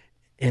Video.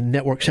 And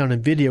Network Sound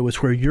and Video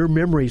is where your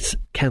memories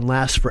can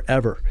last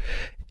forever.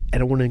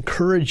 And I want to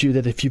encourage you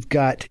that if you've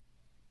got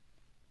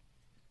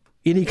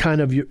any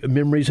kind of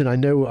memories, and I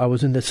know I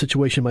was in this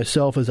situation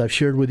myself, as I've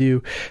shared with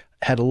you,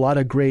 had a lot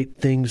of great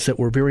things that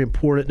were very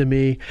important to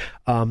me,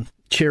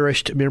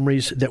 cherished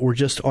memories that were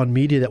just on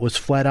media that was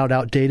flat out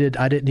outdated.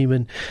 I didn't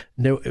even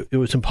know it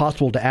was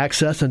impossible to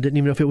access, and didn't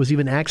even know if it was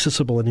even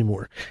accessible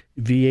anymore.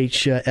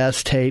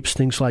 VHS tapes,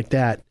 things like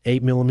that,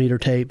 8mm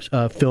tapes,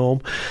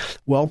 film.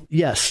 Well,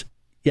 yes,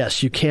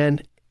 you can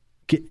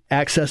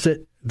access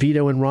it.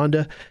 Vito and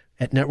Rhonda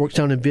at Network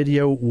Sound and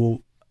Video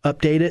will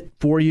update it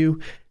for you.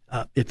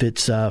 If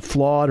it's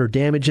flawed or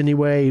damaged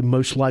anyway,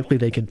 most likely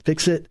they can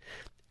fix it,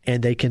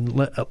 and they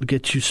can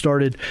get you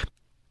started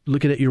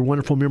looking at your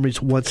wonderful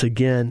memories once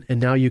again. And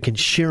now you can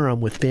share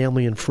them with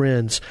family and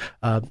friends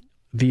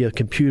via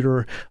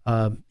computer,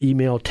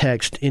 email,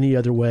 text, any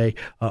other way,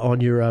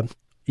 on your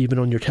even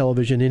on your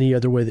television, any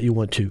other way that you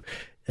want to.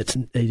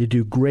 They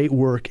do great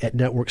work at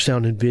Network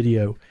Sound and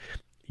Video.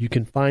 You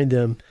can find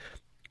them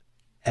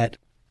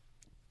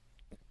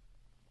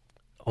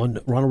on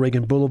Ronald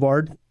Reagan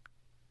Boulevard,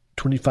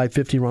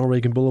 2550 Ronald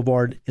Reagan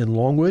Boulevard in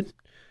Longwood.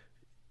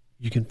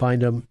 You can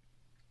find them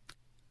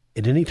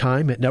at any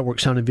time at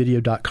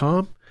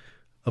networksoundandvideo.com,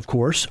 of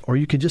course, or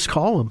you can just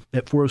call them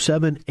at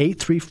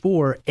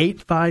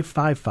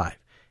 407-834-8555,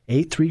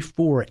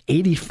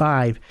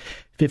 834-8555.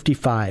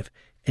 55.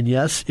 And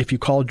yes, if you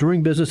call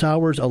during business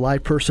hours, a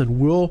live person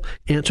will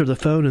answer the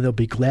phone and they'll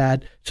be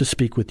glad to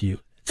speak with you.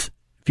 It's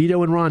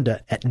Vito and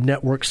Rhonda at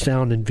Network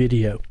Sound and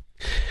Video.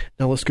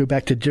 Now let's go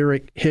back to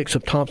Derek Hicks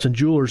of Thompson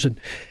Jewelers. And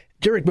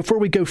Derek, before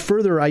we go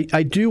further, I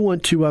do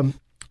want to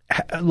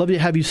I'd love to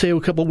have you say a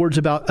couple of words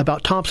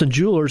about Thompson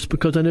Jewelers,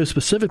 because I know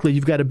specifically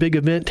you've got a big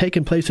event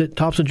taking place at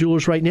Thompson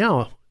Jewelers right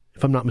now,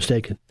 if I'm not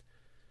mistaken.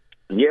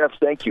 Yes,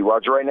 thank you,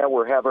 Roger. Right now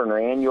we're having our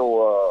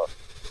annual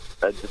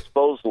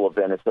disposal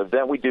event. It's an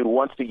event we do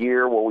once a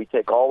year where we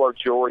take all our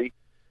jewelry,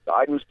 the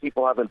items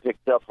people haven't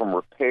picked up from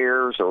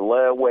repairs or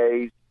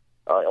layaways,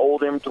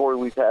 old inventory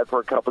we've had for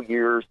a couple of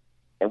years,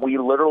 and we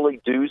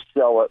literally do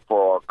sell it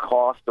for our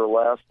cost or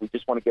less. We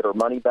just want to get our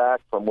money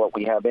back from what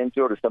we have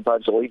into it, or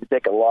sometimes we'll even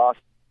take a loss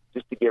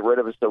just to get rid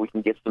of it so we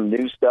can get some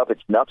new stuff.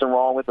 It's nothing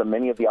wrong with them.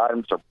 Many of the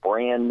items are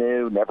brand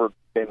new, never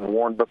been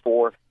worn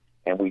before,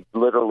 and we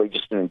literally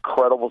just an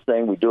incredible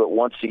thing. We do it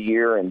once a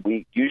year, and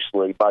we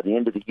usually, by the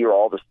end of the year,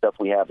 all the stuff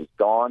we have is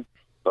gone,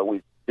 but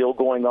we're still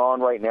going on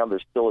right now.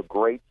 There's still a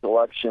great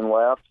selection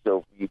left,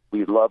 so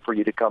we'd love for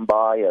you to come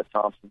by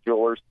Thompson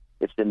Jewelers.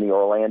 It's in the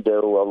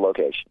Orlando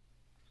location.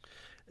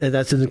 And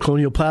that's in the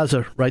Colonial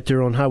Plaza right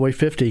there on Highway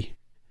 50.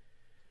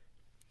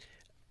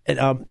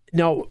 And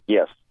now,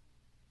 yes.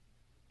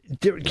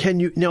 Can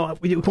you now?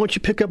 Why don't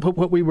you pick up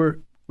what we were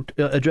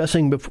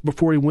addressing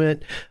before we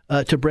went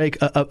to break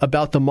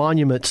about the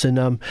monuments? And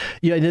and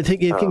the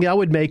thing I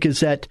would make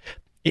is that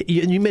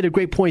you made a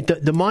great point.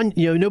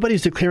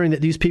 Nobody's declaring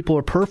that these people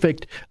are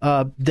perfect.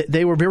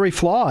 They were very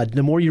flawed.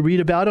 The more you read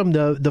about them,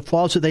 the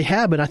flaws that they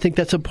have, and I think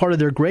that's a part of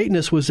their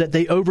greatness was that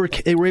they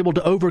were able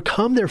to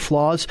overcome their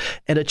flaws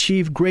and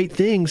achieve great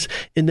things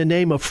in the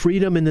name of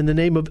freedom and in the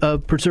name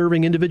of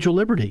preserving individual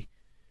liberty.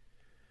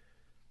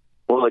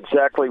 Well,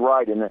 exactly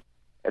right, and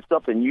it's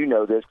something you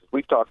know this because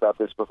we've talked about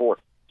this before.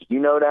 You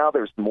know now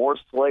there's more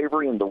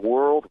slavery in the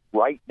world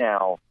right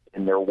now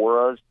than there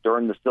was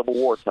during the Civil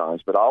War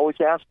times. But I always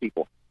ask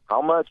people,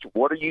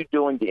 what are you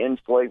doing to end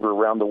slavery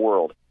around the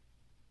world?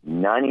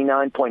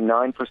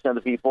 99.9% of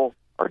the people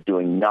are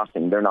doing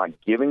nothing. They're not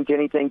giving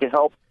anything to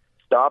help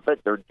stop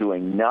it. They're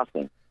doing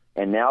nothing.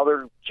 And now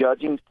they're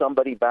judging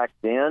somebody back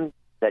then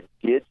that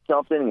did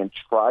something and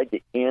tried to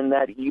end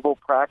that evil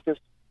practice.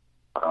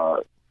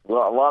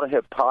 Well, a lot of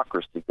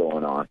hypocrisy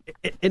going on.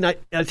 And I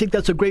think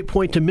that's a great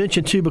point to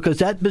mention, too, because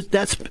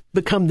that's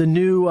become the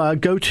new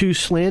go-to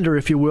slander,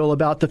 if you will,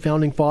 about the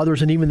Founding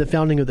Fathers and even the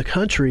founding of the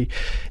country.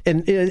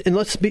 And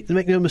let's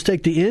make no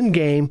mistake, the end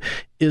game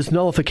is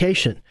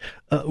nullification.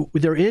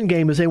 Their end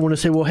game is they want to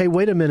say, well, hey,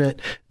 wait a minute.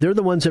 They're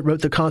the ones that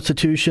wrote the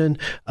Constitution.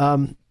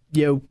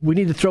 We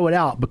need to throw it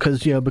out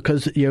because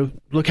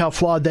look how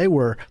flawed they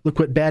were. Look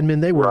what bad men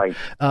they were.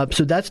 Right.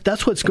 So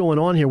that's what's going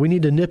on here. We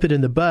need to nip it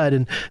in the bud.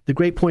 And the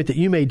great point that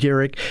you made,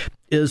 Derek,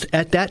 is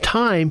at that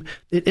time,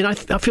 and I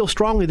feel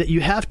strongly that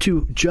you have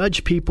to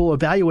judge people,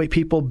 evaluate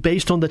people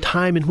based on the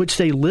time in which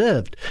they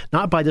lived,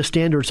 not by the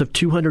standards of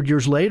 200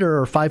 years later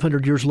or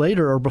 500 years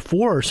later or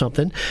before or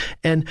something.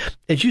 And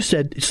as you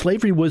said,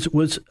 slavery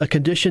was a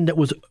condition that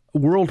was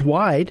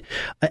worldwide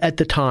at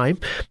the time.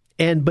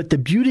 But the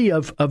beauty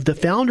of the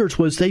founders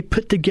was they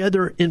put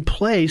together in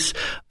place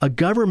a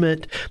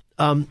government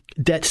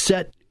that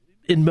set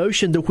in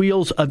motion the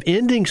wheels of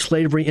ending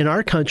slavery in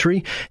our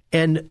country,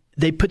 and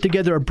they put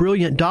together a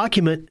brilliant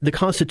document, the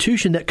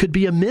Constitution, that could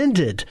be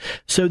amended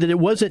so that it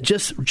wasn't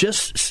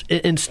just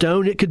in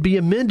stone. It could be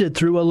amended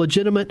through a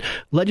legitimate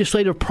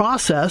legislative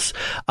process,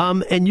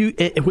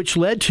 which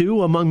led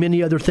to, among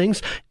many other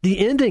things,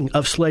 the ending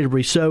of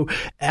slavery. So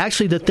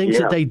actually the things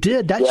that they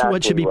did, that's exactly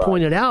what should be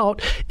pointed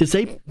out, is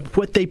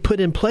what they put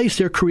in place,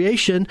 their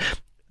creation,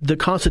 the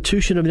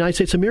Constitution of the United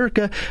States of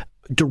America,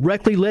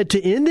 directly led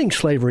to ending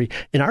slavery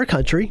in our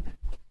country.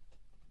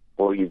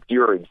 Well,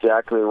 you're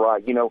exactly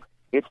right.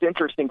 It's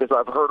interesting because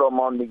I've heard them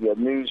on the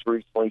news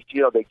recently.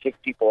 They kick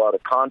people out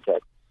of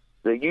context.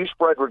 They used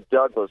Frederick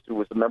Douglass, who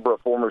was a member of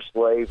former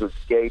slaves, who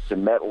escaped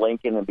and met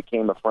Lincoln and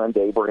became a friend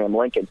to Abraham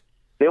Lincoln.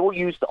 They will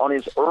use on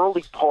his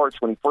early parts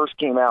when he first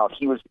came out,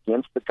 he was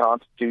against the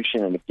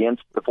Constitution and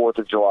against the 4th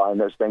of July and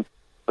those things.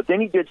 But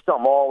then he did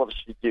something all of us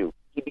should do.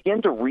 He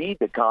began to read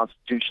the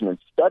Constitution and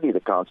study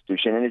the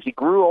Constitution. And as he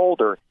grew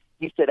older,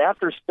 he said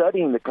after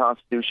studying the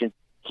Constitution,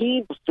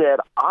 he said,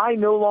 I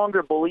no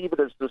longer believe it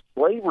as the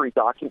slavery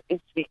document.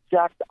 It's the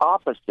exact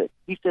opposite.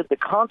 He said the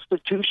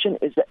Constitution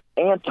is an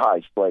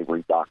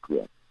anti-slavery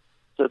document.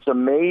 So it's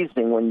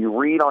amazing when you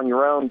read on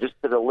your own, just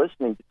to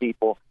listening to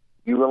people,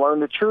 you will learn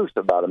the truth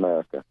about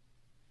America.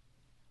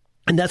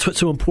 And that's what's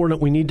so important.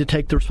 We need to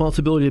take the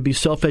responsibility to be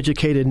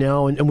self-educated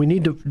now, and we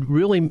need to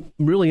really,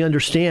 really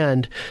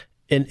understand.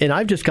 And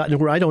I've just gotten to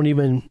where I don't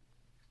even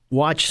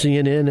watch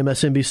CNN,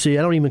 MSNBC.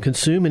 I don't even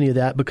consume any of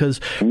that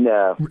because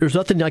there's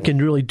nothing I can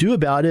really do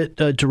about it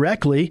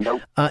directly.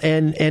 Nope.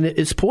 And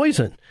it's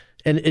poison.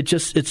 And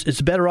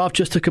it's better off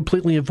just to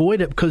completely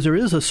avoid it because there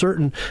is a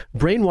certain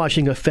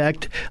brainwashing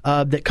effect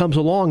that comes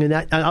along. And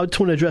I just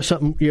want to address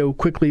something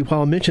quickly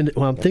while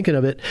I'm thinking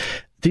of it.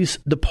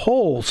 the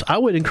polls, I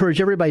would encourage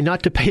everybody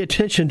not to pay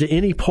attention to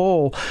any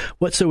poll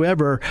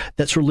whatsoever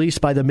that's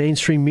released by the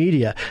mainstream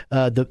media,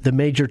 the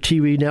major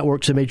TV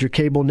networks, the major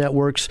cable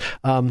networks,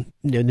 the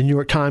New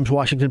York Times,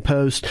 Washington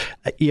Post,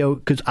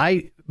 because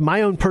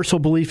my own personal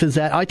belief is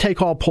that I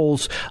take all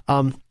polls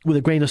with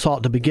a grain of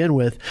salt to begin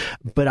with,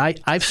 but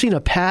I've seen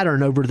a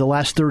pattern over the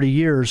last 30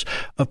 years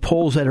of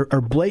polls that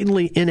are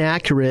blatantly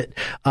inaccurate,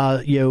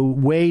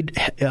 weighed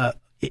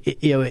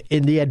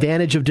in the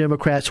advantage of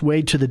Democrats,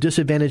 weighed to the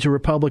disadvantage of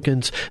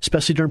Republicans,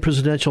 especially during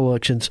presidential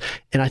elections.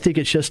 And I think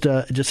it's just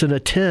an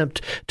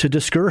attempt to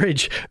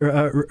discourage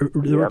the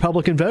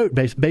Republican vote,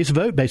 base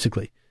vote,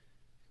 basically.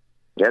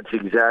 That's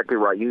exactly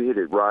right. You hit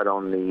it right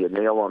on the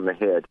nail on the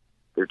head.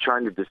 They're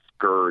trying to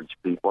discourage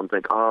people and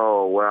think,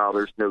 oh, well,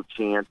 there's no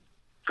chance.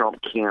 Trump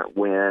can't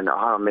win.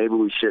 Maybe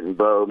we shouldn't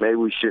vote. Maybe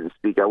we shouldn't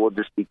speak. I will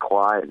just be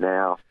quiet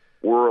now.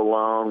 We're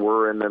alone.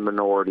 We're in the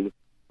minority.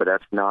 But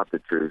that's not the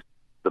truth.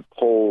 The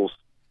polls,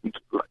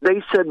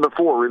 they said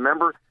before,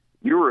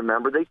 you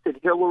remember, they said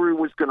Hillary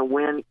was going to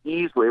win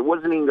easily. It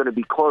wasn't even going to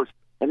be close.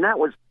 And that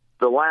was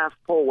the last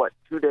poll,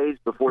 2 days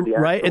before the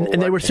right,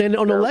 and they were saying it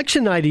on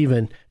election night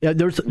even.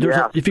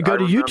 If you go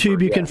to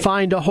YouTube, you can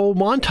find a whole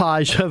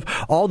montage of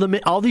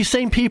all these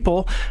same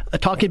people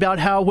talking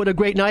about what a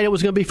great night it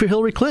was going to be for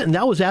Hillary Clinton.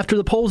 That was after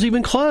the polls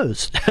even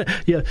closed.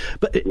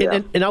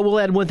 And I will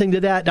add one thing to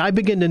that. I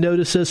began to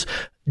notice this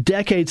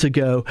decades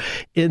ago,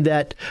 in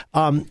that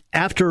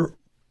after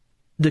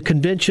the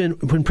convention,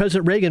 when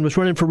President Reagan was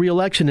running for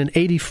re-election in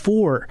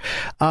 1984,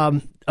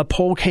 a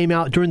poll came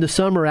out during the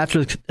summer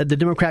after the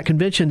Democrat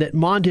convention that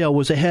Mondale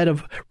was ahead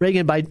of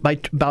Reagan by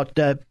about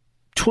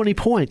 20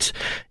 points.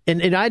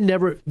 And I'd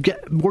never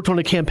worked on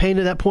a campaign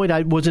at that point.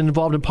 I wasn't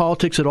involved in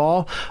politics at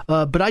all.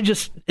 But I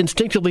just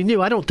instinctively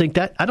knew I don't think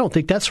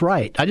that's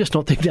right. I just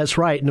don't think that's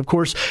right. And of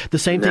course, the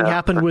same thing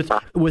happened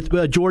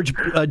with George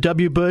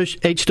W. Bush,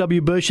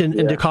 H.W. Bush, and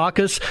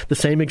Dukakis. The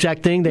same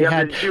exact thing they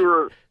had.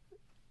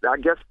 I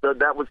guess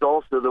that was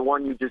also the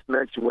one you just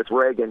mentioned with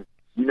Reagan.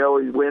 He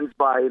wins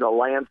by a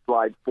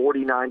landslide,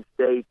 49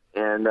 states,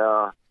 and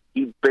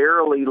he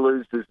barely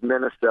loses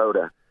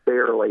Minnesota.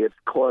 Barely. It's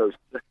close.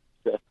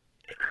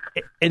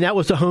 And that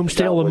was the home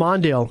state of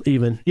Mondale,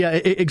 even. Yeah,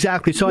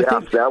 exactly. So I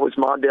think that was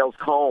Mondale's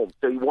home.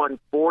 So he won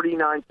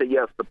 49. So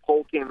yes, the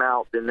poll came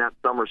out in that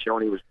summer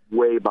showing he was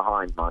way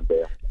behind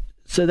Mondale.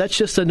 So that's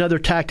just another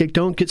tactic.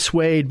 Don't get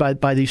swayed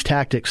by these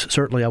tactics.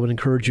 Certainly, I would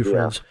encourage you,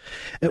 friends.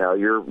 No,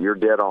 you're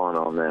dead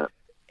on that.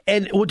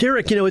 And well,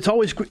 Derek, it's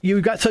always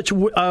you've got such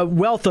a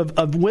wealth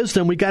of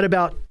wisdom. We got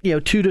about 2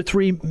 to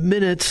 3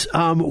 minutes.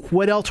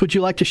 What else would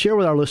you like to share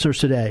with our listeners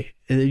today?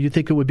 You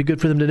think it would be good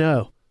for them to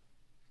know?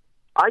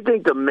 I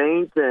think the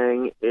main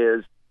thing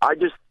is I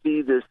just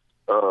see this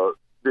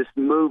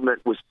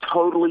movement was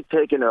totally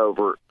taken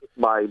over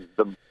by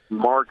the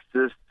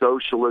Marxist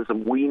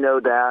socialism. We know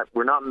that.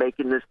 We're not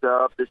making this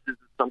up. This isn't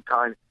some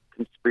kind of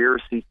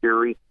conspiracy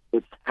theory.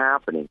 It's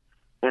happening.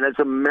 And as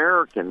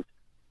Americans,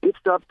 it's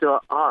up to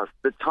us.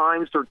 The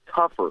times are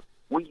tougher.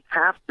 We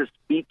have to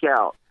speak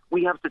out.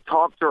 We have to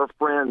talk to our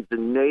friends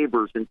and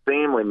neighbors and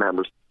family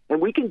members.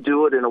 And we can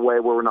do it in a way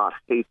where we're not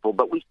hateful,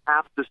 but we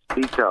have to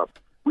speak up.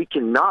 We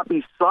cannot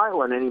be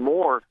silent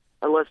anymore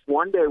unless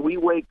one day we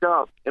wake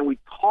up and we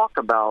talk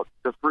about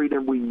the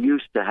freedom we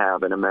used to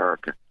have in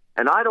America.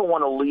 And I don't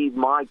want to leave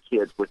my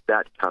kids with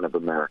that kind of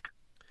America.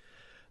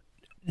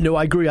 No,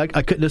 I agree. I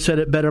couldn't have said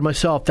it better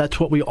myself. That's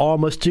what we all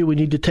must do. We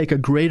need to take a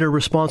greater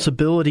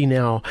responsibility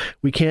now.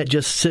 We can't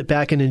just sit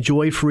back and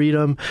enjoy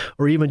freedom,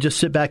 or even just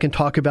sit back and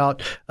talk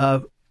about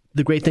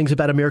the great things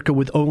about America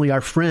with only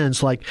our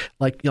friends like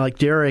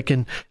Derek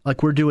and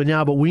like we're doing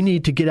now. But we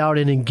need to get out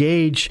and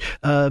engage,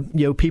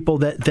 people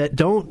that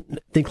don't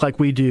think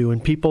like we do,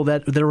 and people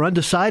that are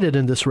undecided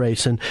in this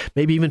race, and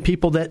maybe even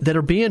people that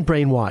are being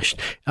brainwashed.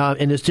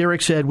 And as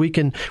Derek said, we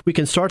can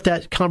start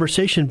that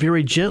conversation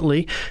very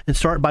gently and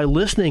start by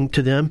listening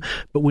to them.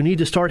 But we need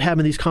to start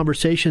having these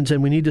conversations,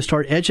 and we need to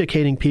start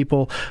educating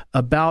people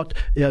about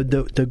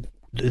the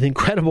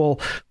incredible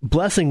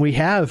blessing we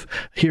have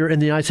here in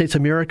the United States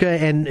of America,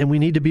 and we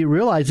need to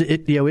realize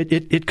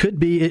it could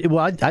be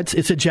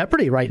it's a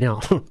jeopardy right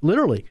now,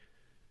 literally.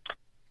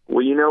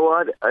 Well, you know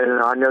what?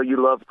 And I know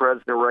you love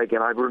President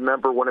Reagan. I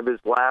remember one of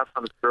his last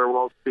on his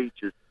farewell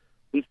speeches.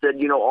 He said,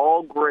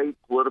 all great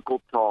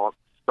political talk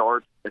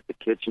starts at the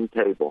kitchen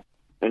table.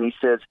 And he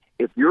says,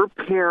 if your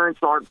parents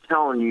aren't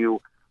telling you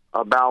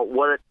about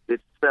what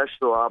it's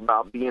special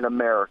about being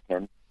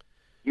American,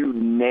 you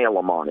nail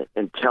them on it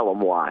and tell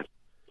them why.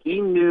 He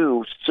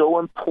knew so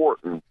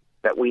important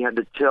that we had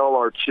to tell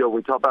our children.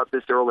 We talked about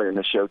this earlier in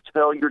the show.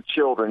 Tell your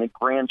children and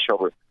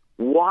grandchildren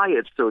why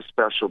it's so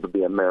special to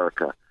be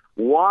America,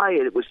 why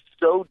it was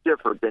so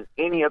different than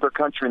any other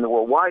country in the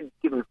world, why it's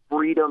given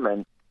freedom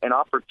and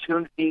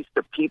opportunities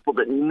to people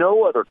that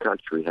no other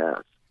country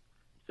has.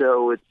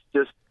 So it's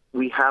just,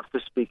 we have to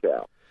speak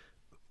out.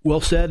 Well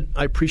said.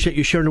 I appreciate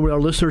you sharing it with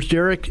our listeners,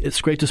 Derek. It's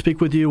great to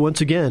speak with you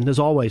once again, as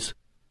always.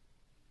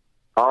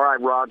 All right,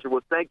 Roger.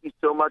 Well, thank you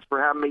so much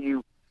for having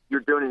me. You're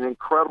doing an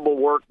incredible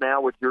work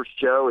now with your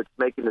show. It's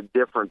making a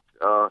difference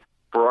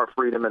for our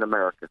freedom in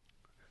America.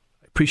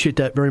 Appreciate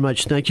that very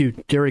much. Thank you,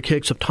 Derek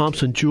Hicks of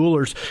Thompson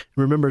Jewelers.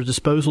 Remember, a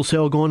disposal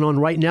sale going on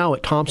right now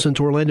at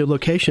Thompson's Orlando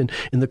location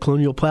in the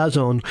Colonial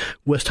Plaza on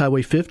West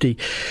Highway 50.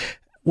 I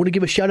want to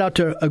give a shout out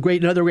to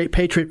another great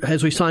patriot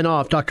as we sign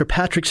off, Dr.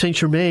 Patrick St.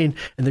 Germain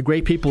and the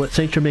great people at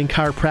St. Germain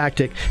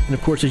Chiropractic. And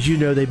of course, as you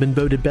know, they've been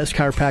voted best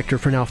chiropractor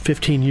for now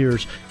 15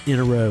 years in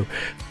a row.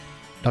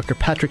 Dr.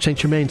 Patrick St.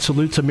 Germain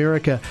salutes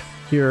America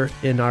here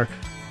in our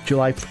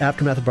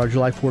aftermath of our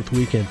July 4th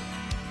weekend.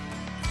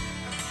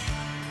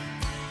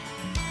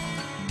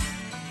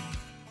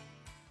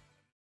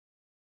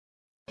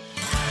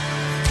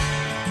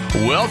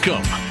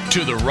 Welcome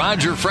to the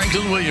Roger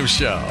Franklin Williams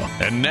Show.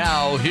 And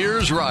now,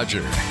 here's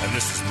Roger. And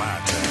this is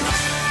my turn.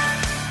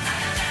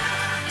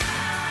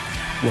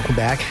 Welcome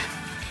back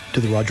to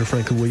the Roger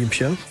Franklin Williams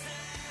Show.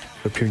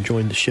 Hope you're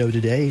enjoying the show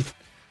today.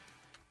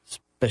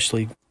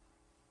 Especially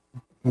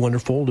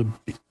wonderful to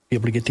be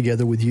able to get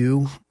together with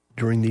you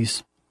during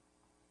these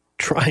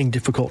trying,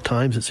 difficult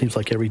times. It seems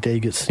like every day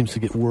seems to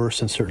get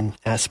worse in certain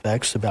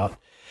aspects about,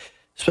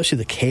 especially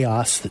the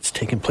chaos that's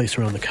taking place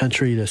around the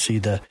country, to see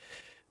the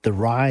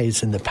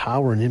rise and the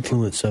power and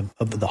influence of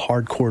the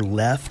hardcore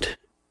left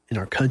in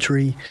our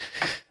country.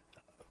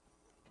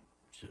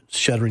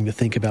 Shuddering to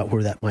think about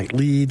where that might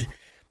lead.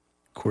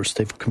 Of course,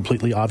 they've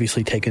completely,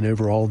 obviously taken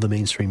over all of the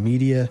mainstream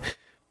media.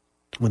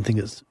 One thing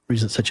that's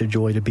reason it's such a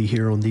joy to be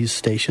here on these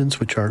stations,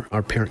 which are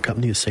our parent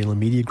company is Salem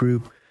Media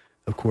Group.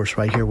 Of course,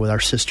 right here with our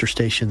sister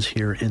stations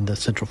here in the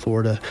Central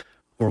Florida,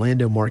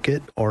 Orlando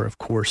market, are, of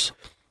course,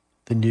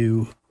 the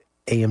new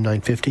AM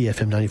 950,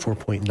 FM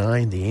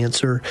 94.9, The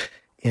Answer,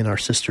 and our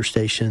sister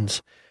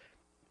stations,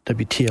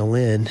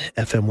 WTLN,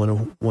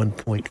 FM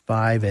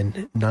 101.5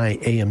 and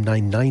AM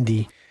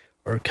 990,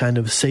 are kind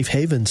of safe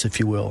havens, if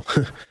you will.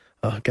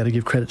 Got to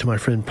give credit to my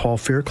friend Paul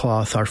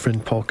Faircloth,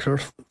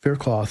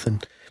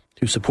 and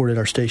who supported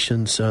our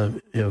stations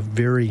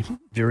very,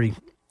 very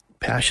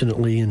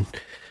passionately and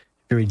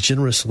very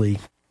generously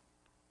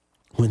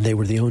when they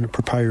were the owner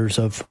proprietors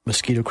of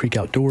Mosquito Creek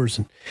Outdoors,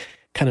 and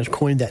kind of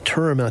coined that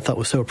term, and I thought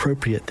was so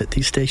appropriate, that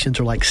these stations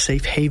are like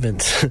safe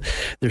havens.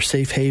 They're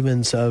safe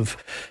havens of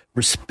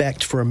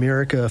respect for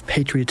America, of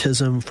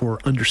patriotism, for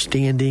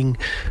understanding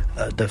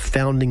the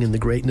founding and the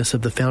greatness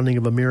of the founding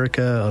of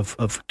America,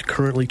 of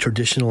currently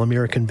traditional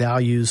American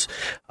values.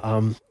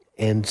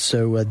 And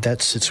so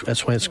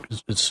that's why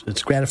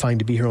it's gratifying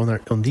to be here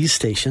on these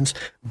stations.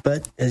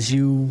 But as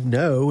we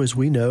know,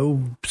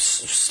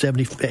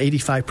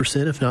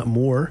 85%, if not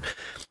more,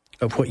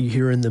 of what you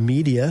hear in the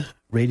media,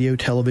 radio,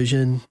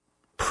 television,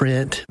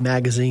 print,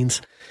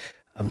 magazines,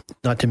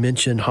 not to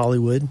mention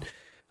Hollywood,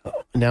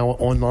 now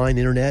online,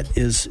 internet,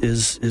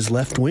 is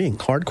left wing,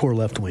 hardcore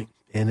left wing,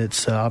 and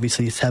it's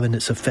obviously it's having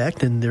its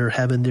effect, and they're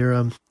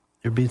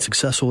being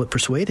successful at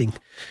persuading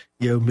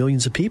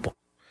millions of people.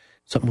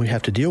 Something we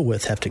have to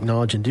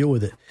acknowledge and deal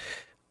with it,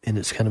 and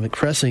it's kind of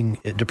depressing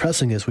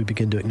as we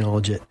begin to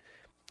acknowledge it.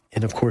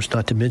 And of course,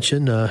 not to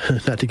mention,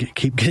 not to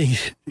keep getting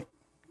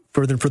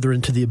further and further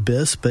into the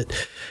abyss,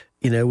 but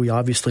we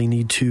obviously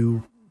need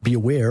to be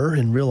aware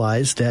and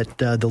realize that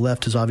the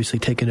left has obviously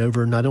taken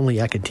over not only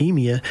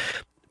academia,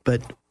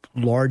 but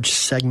large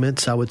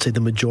segments, I would say the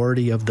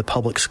majority of the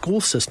public school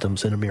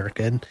systems in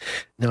America. And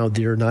now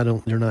they're not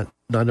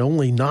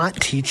only not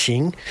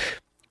teaching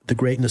the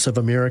greatness of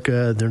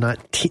America, they're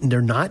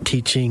not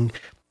teaching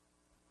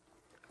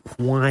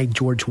why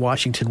George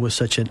Washington was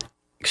such an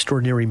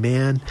extraordinary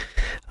man,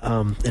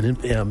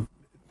 and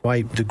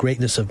why the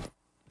greatness of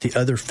the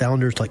other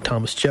founders like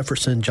Thomas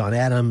Jefferson, John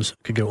Adams,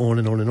 could go on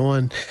and on and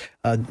on.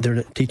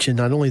 They're teaching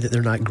not only that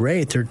they're not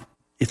great,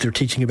 if they're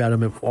teaching about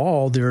them at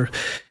all, they're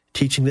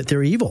teaching that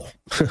they're evil,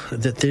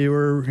 that they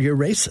were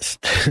racist,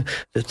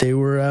 that they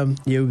were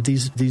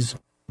these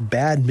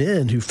bad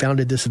men who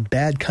founded this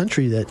bad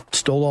country that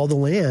stole all the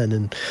land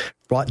and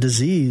brought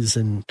disease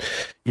and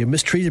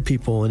mistreated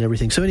people and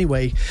everything. So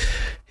anyway,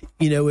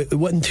 it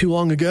wasn't too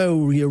long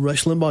ago,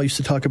 Rush Limbaugh used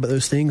to talk about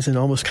those things and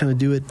almost kind of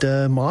do it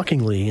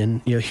mockingly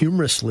and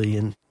humorously,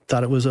 and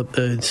thought it was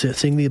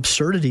seeing the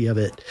absurdity of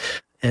it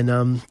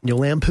and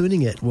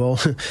lampooning it. Well,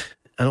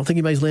 I don't think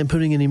anybody's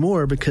lampooning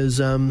anymore because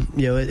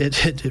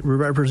it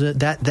represent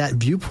that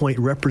viewpoint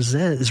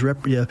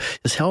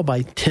is held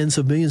by tens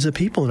of millions of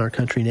people in our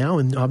country now,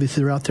 and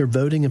obviously they're out there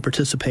voting and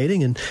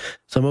participating, and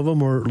some of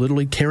them are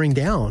literally tearing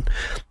down.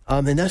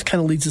 And that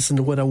kind of leads us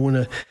into what I want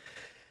to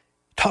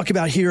talk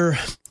about here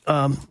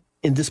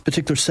in this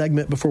particular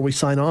segment before we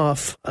sign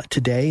off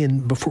today.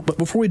 And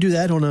before we do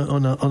that,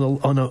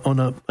 on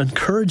a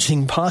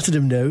encouraging,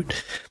 positive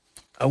note,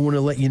 I want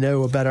to let you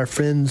know about our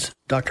friends,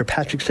 Dr.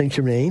 Patrick St.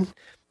 Germain,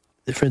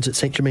 the friends at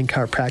St. Germain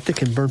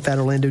Chiropractic and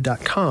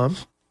BurnFatOrlando.com,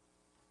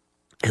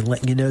 and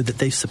letting you know that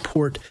they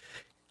support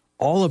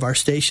all of our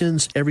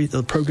stations,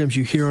 the programs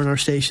you hear on our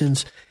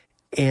stations,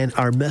 and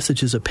our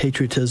messages of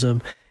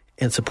patriotism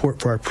and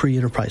support for our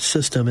pre-enterprise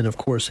system. And of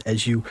course,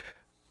 as you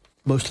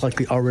most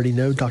likely already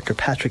know, Dr.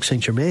 Patrick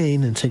St.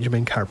 Germain and St.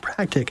 Germain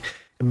Chiropractic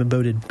have been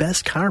voted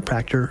best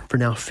chiropractor for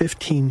now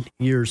 15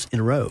 years in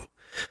a row.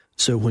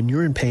 So when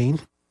you're in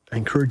pain, I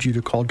encourage you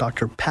to call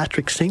Dr.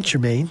 Patrick St.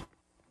 Germain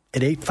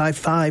at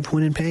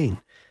 855-WHEN-IN-PAIN.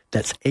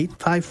 That's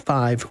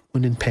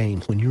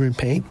 855-WHEN-IN-PAIN. When you're in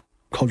pain,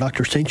 call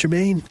Dr. St.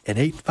 Germain at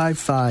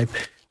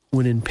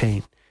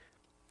 855-WHEN-IN-PAIN.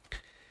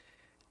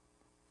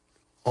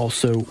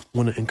 Also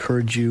want to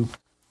encourage you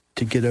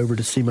to get over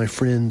to see my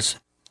friends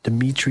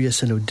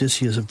Demetrius and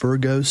Odysseus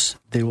Virgos.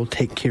 They will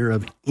take care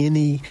of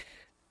any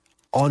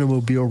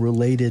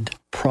automobile-related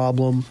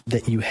problem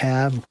that you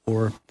have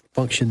or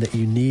function that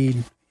you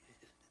need.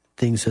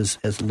 Things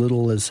as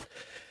little as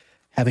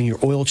having your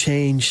oil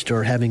changed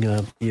or having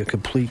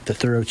complete the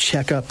thorough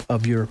checkup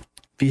of your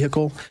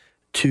vehicle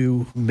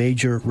to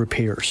major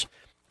repairs.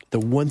 The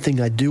one thing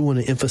I do want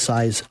to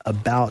emphasize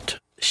about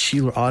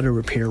Sheeler Auto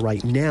Repair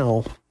right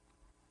now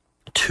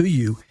to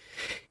you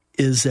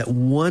is that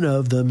one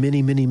of the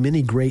many, many,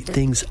 many great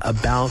things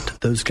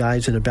about those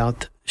guys and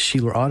about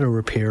Sheeler Auto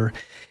Repair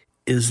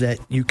is that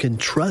you can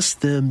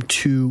trust them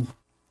to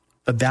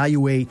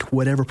evaluate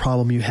whatever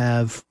problem you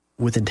have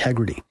with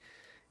integrity.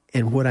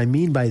 And what I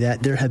mean by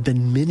that, there have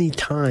been many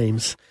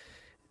times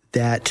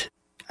that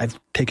I've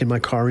taken my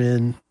car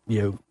in,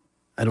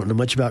 I don't know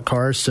much about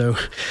cars, so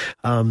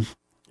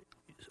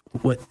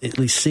what at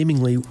least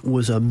seemingly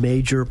was a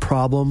major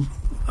problem,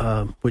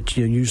 which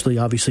usually,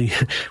 obviously,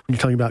 when you're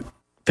talking about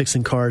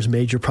fixing cars,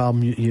 major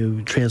problem,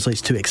 you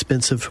translates to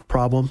expensive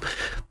problem,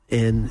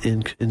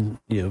 and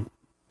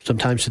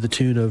sometimes to the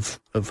tune of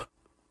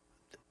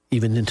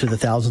even into the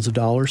thousands of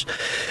dollars.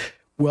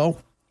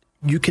 Well,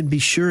 you can be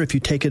sure if you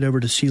take it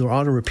over to Sheeler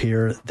Auto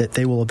Repair that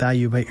they will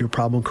evaluate your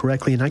problem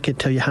correctly. And I can't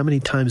tell you how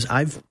many times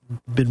I've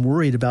been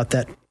worried about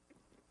that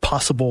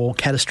possible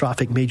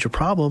catastrophic major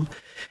problem,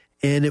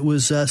 and it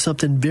was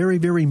something very,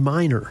 very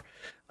minor,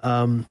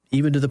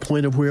 even to the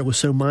point of where it was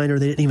so minor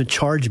they didn't even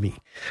charge me,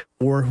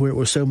 or where it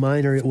was so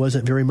minor it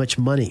wasn't very much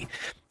money.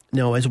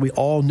 Now, as we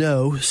all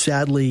know,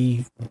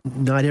 sadly,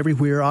 not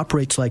everywhere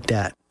operates like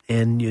that.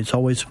 And it's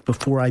always,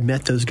 before I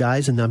met those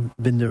guys, and I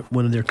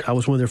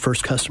was one of their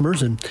first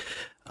customers, and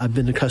I've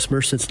been a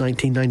customer since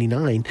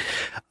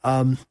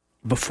 1999.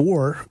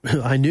 Before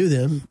I knew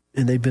them,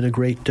 and they've been a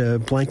great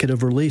blanket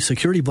of relief,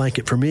 security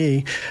blanket for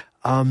me.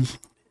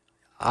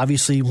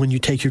 Obviously, when you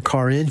take your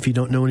car in, if you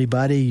don't know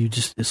anybody,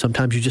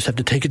 sometimes you just have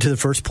to take it to the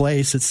first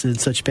place. It's in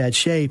such bad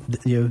shape,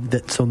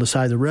 that's on the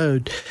side of the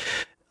road.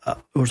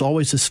 There's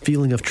always this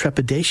feeling of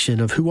trepidation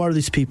of, who are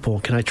these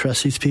people? Can I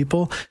trust these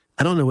people?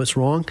 I don't know what's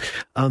wrong.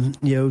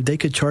 They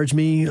could charge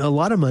me a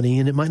lot of money,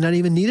 and it might not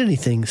even need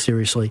anything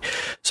seriously.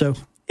 So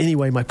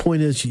anyway, my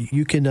point is,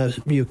 you can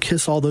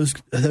kiss all those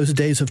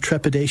days of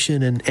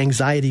trepidation and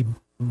anxiety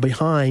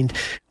behind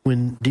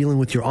when dealing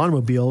with your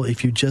automobile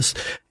if you just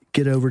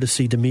get over to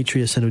see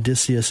Demetrius and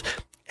Odysseus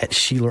at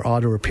Sheeler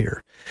Auto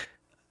Repair.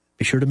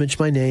 Be sure to mention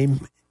my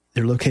name.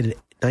 They're located at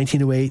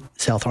 1908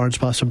 South Orange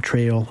Blossom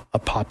Trail,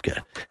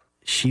 Apopka.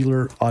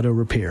 Sheeler Auto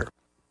Repair.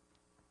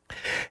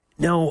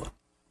 Now,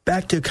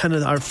 back to kind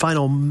of our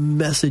final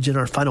message and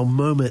our final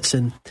moments,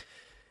 and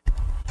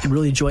I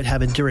really enjoyed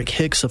having Derek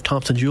Hicks of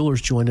Thompson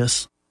Jewelers join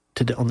us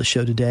on the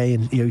show today.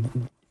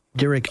 And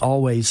Derek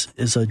always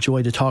is a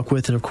joy to talk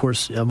with, and of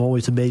course, I'm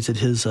always amazed at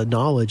his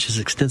knowledge, his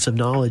extensive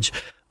knowledge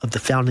of the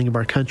founding of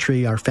our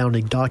country, our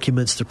founding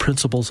documents, the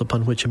principles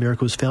upon which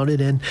America was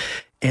founded,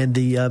 and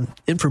the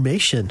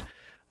information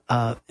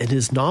and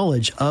his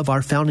knowledge of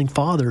our founding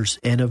fathers,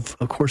 and of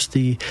course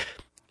the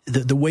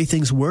way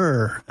things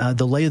were,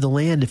 the lay of the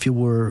land, if you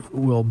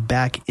will,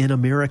 back in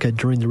America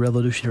during the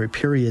Revolutionary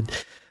period.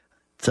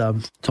 It's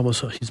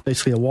almost, he's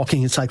basically a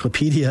walking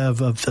encyclopedia of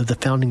the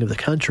founding of the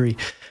country.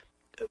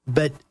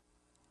 And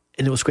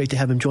it was great to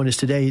have him join us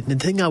today. And the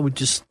thing I would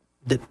just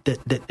that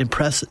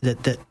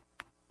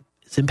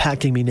is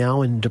impacting me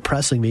now and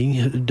depressing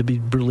me, to be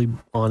brutally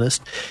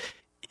honest,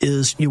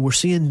 is we're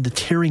seeing the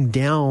tearing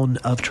down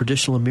of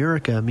traditional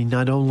America. I mean,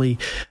 not only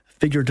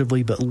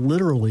figuratively but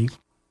literally.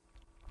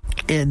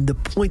 And the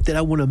point that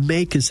I want to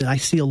make is that I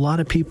see a lot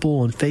of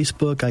people on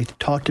Facebook. I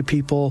talk to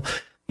people,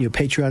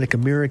 patriotic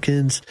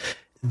Americans,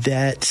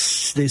 that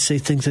they say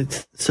things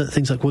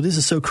like, "Well, this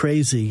is so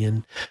crazy,"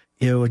 and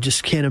I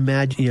just can't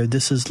imagine.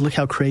 Look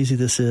how crazy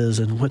this is,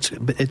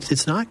 but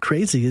it's not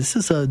crazy. This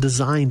is a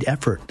designed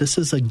effort. This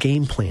is a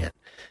game plan.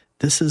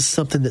 This is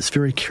something that's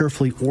very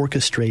carefully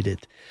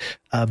orchestrated.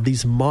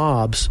 These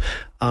mobs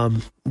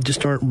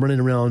just aren't running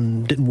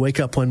around, didn't wake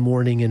up one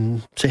morning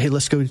and say, "Hey,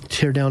 let's go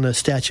tear down a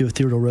statue of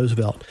Theodore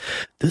Roosevelt."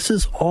 This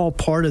is all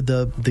part of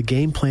the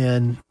game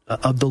plan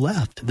of the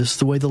left. This is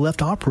the way the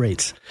left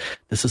operates.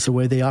 This is the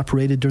way they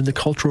operated during the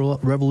Cultural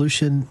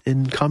Revolution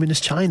in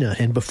Communist China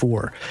and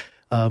before.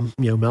 Mao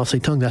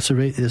Zedong,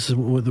 this is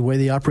the way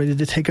they operated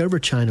to take over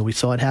China. We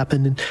saw it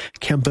happen in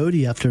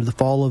Cambodia after the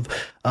fall of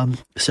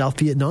South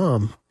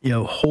Vietnam.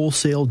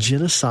 Wholesale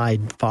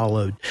genocide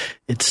followed.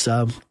 It's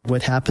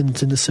what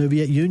happens in the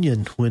Soviet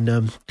Union when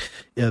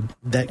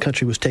that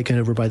country was taken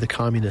over by the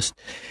communists.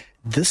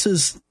 This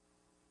is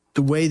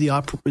the way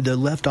the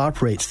left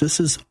operates. This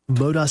is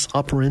modus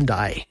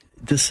operandi.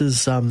 This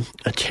is a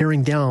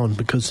tearing down,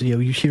 because you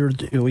hear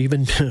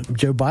even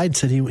Joe Biden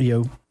said he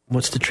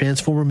wants to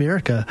transform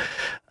America.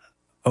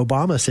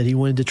 Obama said he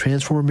wanted to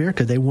transform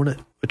America. They want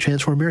to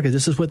transform America.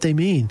 This is what they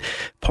mean.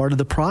 Part of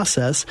the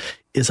process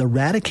is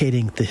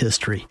eradicating the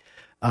history,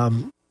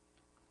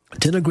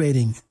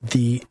 denigrating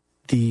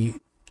the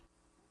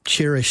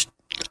cherished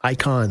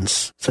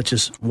icons such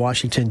as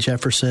Washington,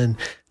 Jefferson,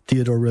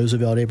 Theodore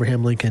Roosevelt,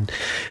 Abraham Lincoln.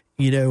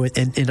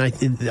 And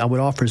I would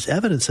offer as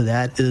evidence of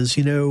that is,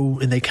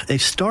 and they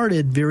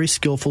started very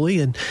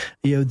skillfully, and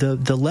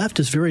the left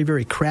is very,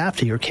 very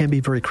crafty, or can be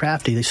very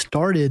crafty. They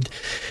started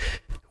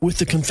with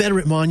the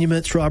Confederate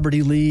monuments, Robert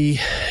E. Lee,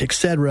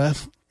 etc.,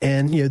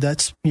 and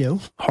that's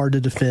hard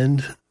to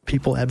defend.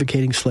 People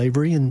advocating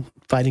slavery and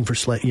fighting for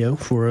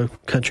for a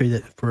country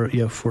that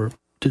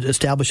to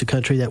establish a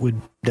country that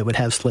would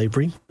have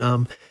slavery.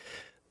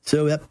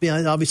 So that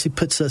obviously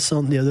puts us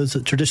on, those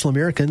traditional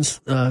Americans,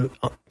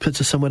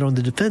 puts us somewhat on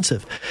the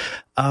defensive.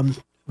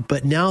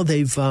 But now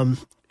they've,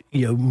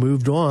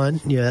 moved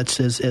on. That's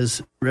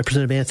as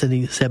Representative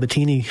Anthony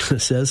Sabatini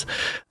says,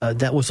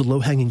 that was the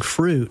low-hanging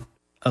fruit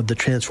of the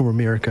Transform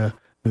America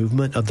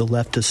movement, of the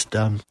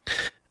leftist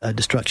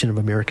destruction of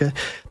America.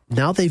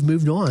 Now they've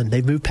moved on.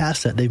 They've moved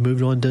past that. They've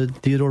moved on to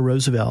Theodore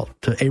Roosevelt,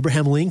 to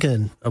Abraham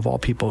Lincoln, of all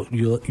people,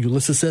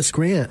 Ulysses S.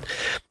 Grant.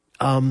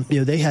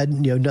 They had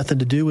nothing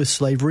to do with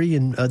slavery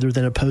and other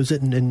than oppose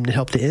it and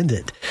help to end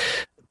it.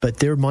 But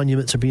their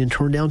monuments are being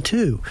torn down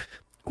too.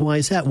 Why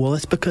is that? Well,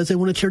 that's because they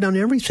want to tear down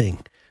everything.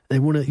 They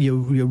want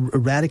to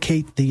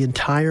eradicate the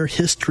entire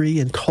history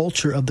and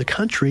culture of the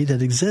country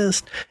that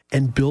exists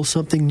and build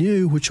something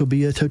new, which will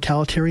be a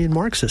totalitarian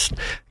Marxist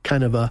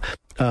kind of a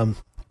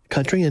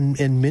country.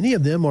 And many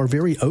of them are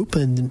very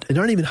open and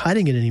aren't even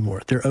hiding it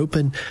anymore. They're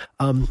open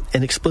and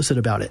explicit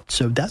about it.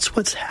 So that's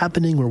what's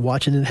happening. We're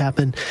watching it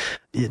happen.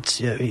 It's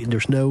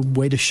there's no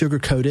way to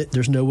sugarcoat it.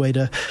 There's no way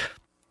to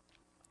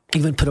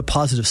even put a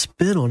positive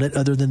spin on it,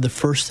 other than the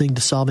first thing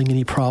to solving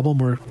any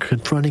problem or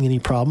confronting any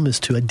problem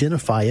is to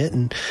identify it.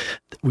 And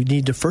we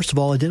need to, first of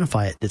all,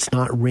 identify it. It's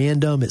not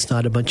random. It's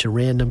not a bunch of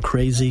random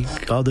crazy,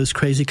 all those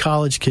crazy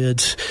college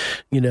kids,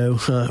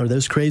 or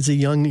those crazy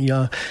young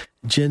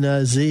Gen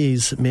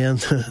Zs, man,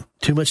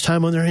 too much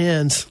time on their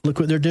hands. Look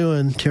what they're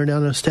doing, tearing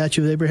down a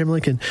statue of Abraham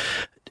Lincoln.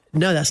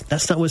 No,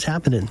 that's not what's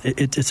happening.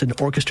 It's an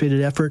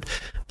orchestrated effort.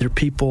 There are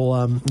people,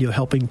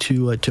 helping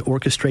to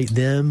orchestrate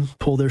them,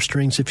 pull their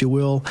strings, if you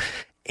will,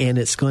 and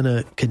it's going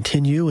to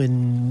continue.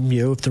 And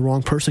if the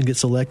wrong person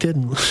gets elected,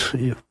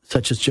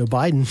 such as Joe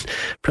Biden,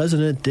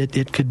 president,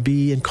 it could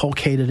be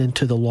inculcated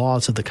into the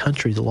laws of the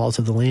country, the laws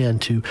of the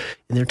land. And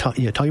they're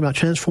talking about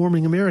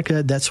transforming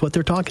America. That's what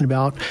they're talking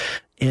about,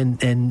 and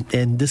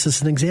this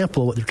is an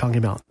example of what they're talking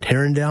about: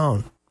 tearing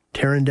down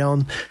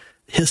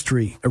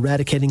history,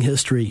 eradicating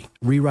history,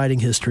 rewriting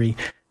history,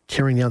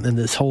 tearing down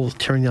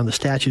the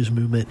statues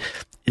movement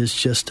is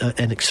just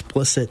an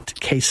explicit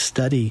case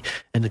study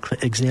and an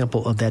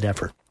example of that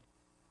effort.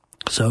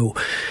 So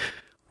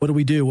what do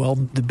we do? Well,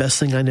 the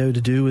best thing I know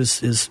to do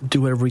is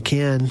do whatever we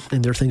can,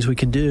 and there are things we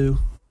can do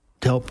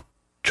to help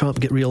Trump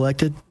get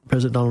reelected,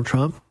 President Donald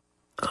Trump.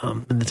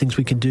 And the things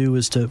we can do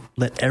is to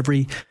let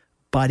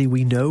everybody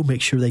we know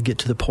make sure they get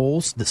to the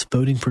polls that's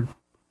voting for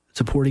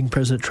supporting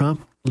President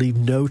Trump. Leave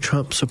no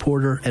Trump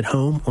supporter at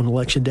home on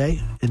Election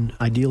Day, and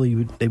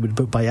ideally they would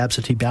vote by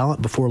absentee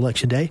ballot before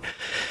Election Day.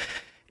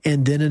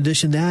 And then in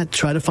addition to that,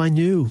 try to find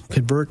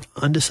convert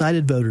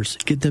undecided voters,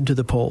 get them to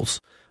the polls.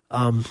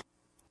 And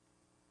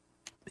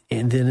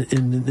then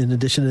in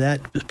addition to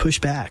that, push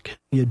back.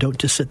 Don't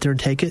just sit there and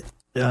take it.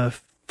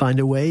 Find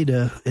a way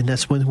to, and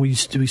that's when we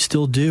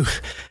still do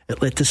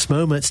at this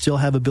moment still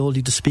have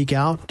ability to speak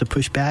out, to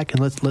push back, and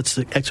let's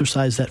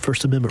exercise that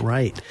First Amendment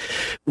right.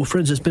 Well,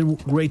 friends, it's been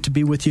great to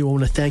be with you. I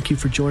want to thank you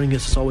for joining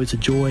us. It's always a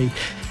joy,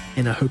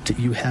 and I hope that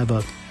you have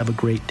a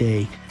great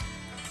day.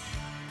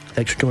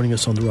 Thanks for joining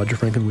us on the Roger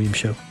Franklin Williams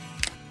Show.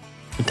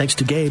 And thanks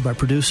to Gabe, our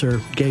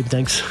producer. Gabe,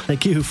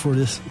 thank you for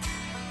this